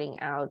just starting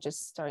out,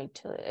 just starting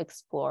to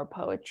explore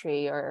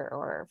poetry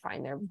or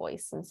find their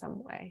voice in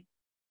some way.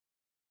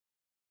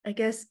 I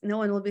guess no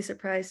one will be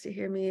surprised to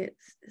hear me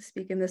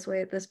speak in this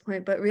way at this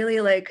point, but really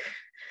like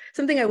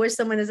something I wish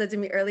someone had said to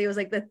me earlier was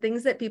like, the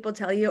things that people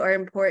tell you are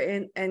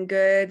important and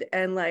good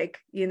and like,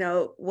 you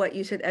know, what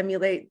you should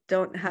emulate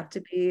don't have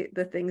to be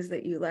the things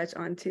that you latch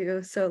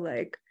onto. So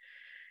like,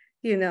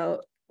 you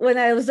know, when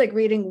I was like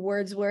reading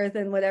Wordsworth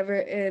and whatever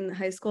in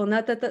high school,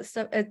 not that that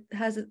stuff,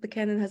 the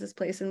canon has its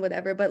place and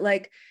whatever, but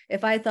like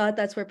if I thought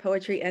that's where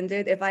poetry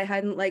ended, if I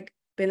hadn't like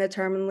been a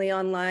terminally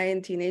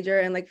online teenager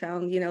and like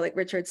found, you know, like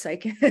Richard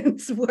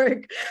Sykin's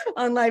work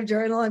on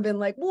LiveJournal and been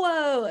like,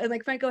 whoa, and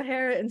like Frank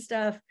O'Hara and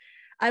stuff,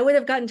 I would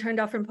have gotten turned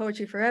off from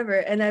poetry forever.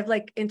 And I've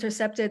like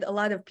intercepted a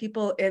lot of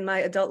people in my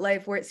adult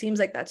life where it seems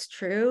like that's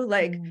true.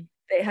 Like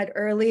they had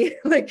early,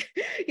 like,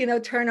 you know,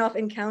 turn off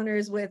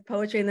encounters with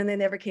poetry and then they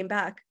never came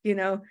back, you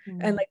know,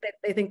 and like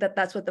they think that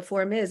that's what the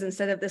form is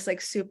instead of this like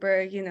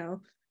super, you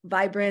know,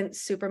 vibrant,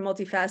 super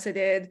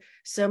multifaceted,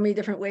 so many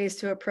different ways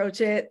to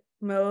approach it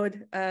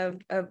mode of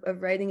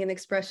writing and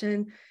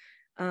expression.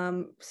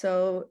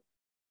 So,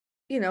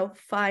 you know,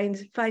 find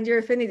your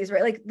affinities,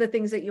 right? Like the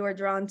things that you are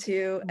drawn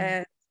to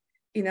and,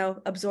 you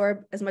know,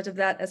 absorb as much of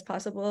that as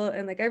possible.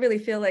 And like, I really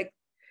feel like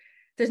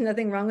there's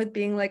nothing wrong with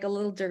being like a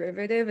little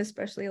derivative,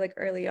 especially like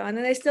early on.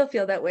 And I still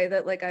feel that way,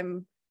 that like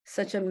I'm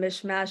such a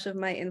mishmash of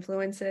my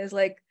influences.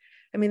 Like,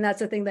 I mean, that's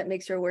the thing that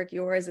makes your work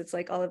yours. It's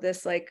like all of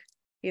this, like,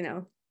 you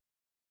know,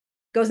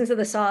 goes into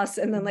the sauce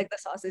and then like the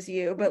sauce is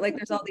you, but like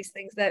there's all these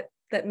things that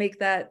make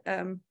that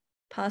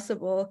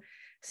possible.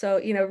 So,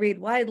 you know, read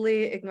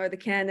widely, ignore the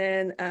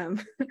canon,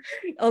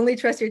 only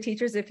trust your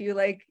teachers if you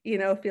like, you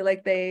know, feel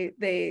like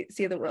they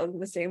see the world in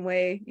the same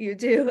way you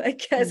do, I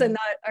guess, and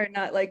are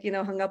not like, you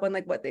know, hung up on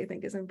like what they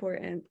think is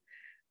important.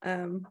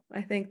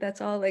 I think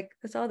that's all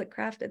the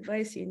craft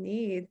advice you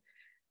need,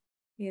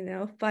 you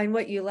know, find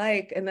what you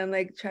like and then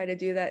like try to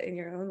do that in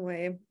your own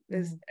way,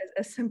 is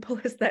as simple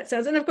as that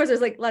sounds. And of course, there's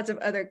like lots of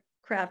other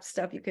craft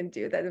stuff you can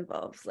do that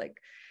involves like,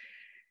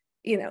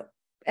 you know,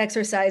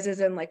 exercises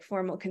and like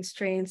formal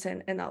constraints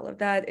and all of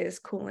that is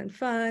cool and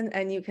fun.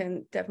 And you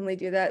can definitely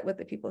do that with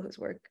the people whose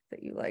work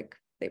that you like.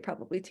 They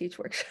probably teach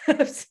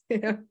workshops, you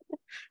know,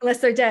 unless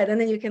they're dead.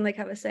 And then you can like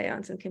have a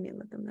seance and commune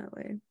with them that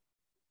way.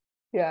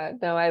 Yeah,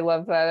 no, I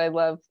love that. I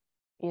love,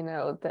 you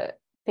know, that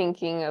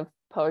thinking of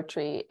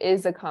poetry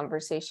is a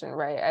conversation,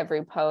 right?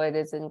 Every poet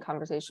is in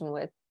conversation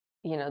with,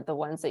 you know, the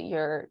ones that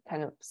you're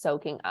kind of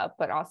soaking up,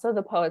 but also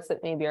the poets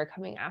that maybe are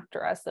coming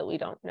after us that we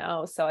don't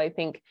know. So I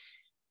think,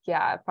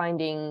 yeah,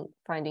 finding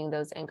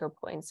those anchor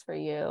points for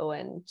you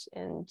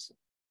and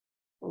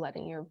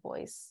letting your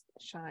voice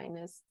shine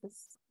is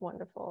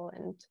wonderful.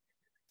 And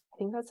I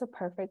think that's a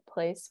perfect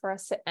place for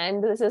us to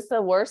end. This is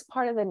the worst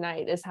part of the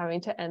night, is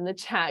having to end the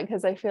chat,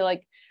 because I feel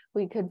like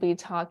we could be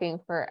talking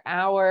for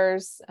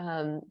hours.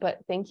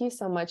 But thank you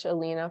so much,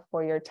 Alina,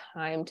 for your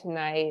time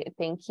tonight.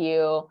 Thank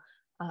you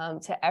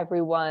to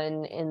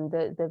everyone in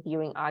the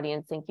viewing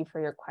audience. Thank you for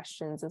your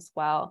questions as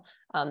well.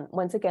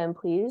 Once again,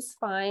 please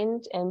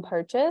find and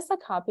purchase a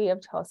copy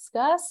of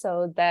Toska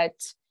so that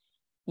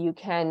you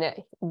can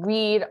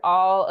read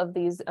all of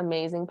these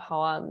amazing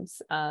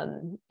poems.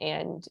 And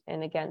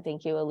again,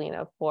 thank you,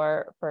 Alina,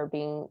 for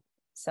being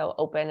so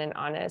open and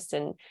honest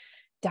and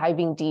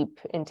diving deep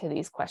into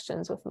these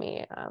questions with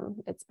me.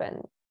 It's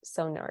been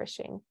so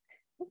nourishing.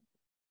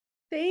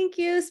 Thank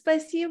you,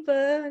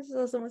 spasiba. I just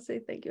also want to say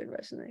thank you in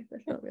Russian. I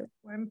felt really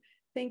warm.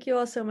 Thank you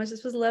all so much.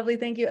 This was lovely.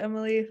 Thank you,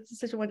 Emily. This was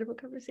such a wonderful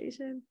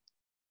conversation.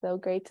 So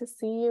great to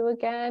see you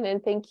again.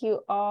 And thank you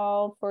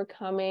all for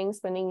coming,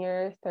 spending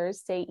your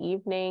Thursday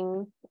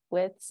evening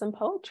with some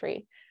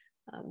poetry.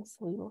 So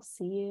we will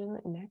see you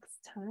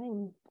next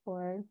time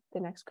for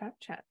the next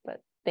craft chat. But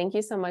thank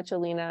you so much,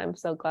 Alina. I'm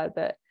so glad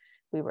that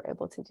we were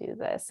able to do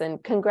this.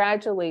 And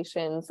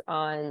congratulations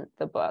on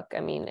the book. I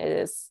mean, it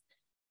is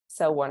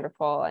so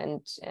wonderful,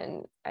 and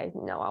I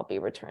know I'll be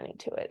returning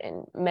to it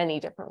in many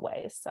different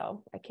ways,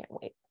 so I can't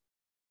wait.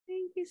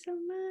 Thank you so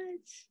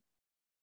much.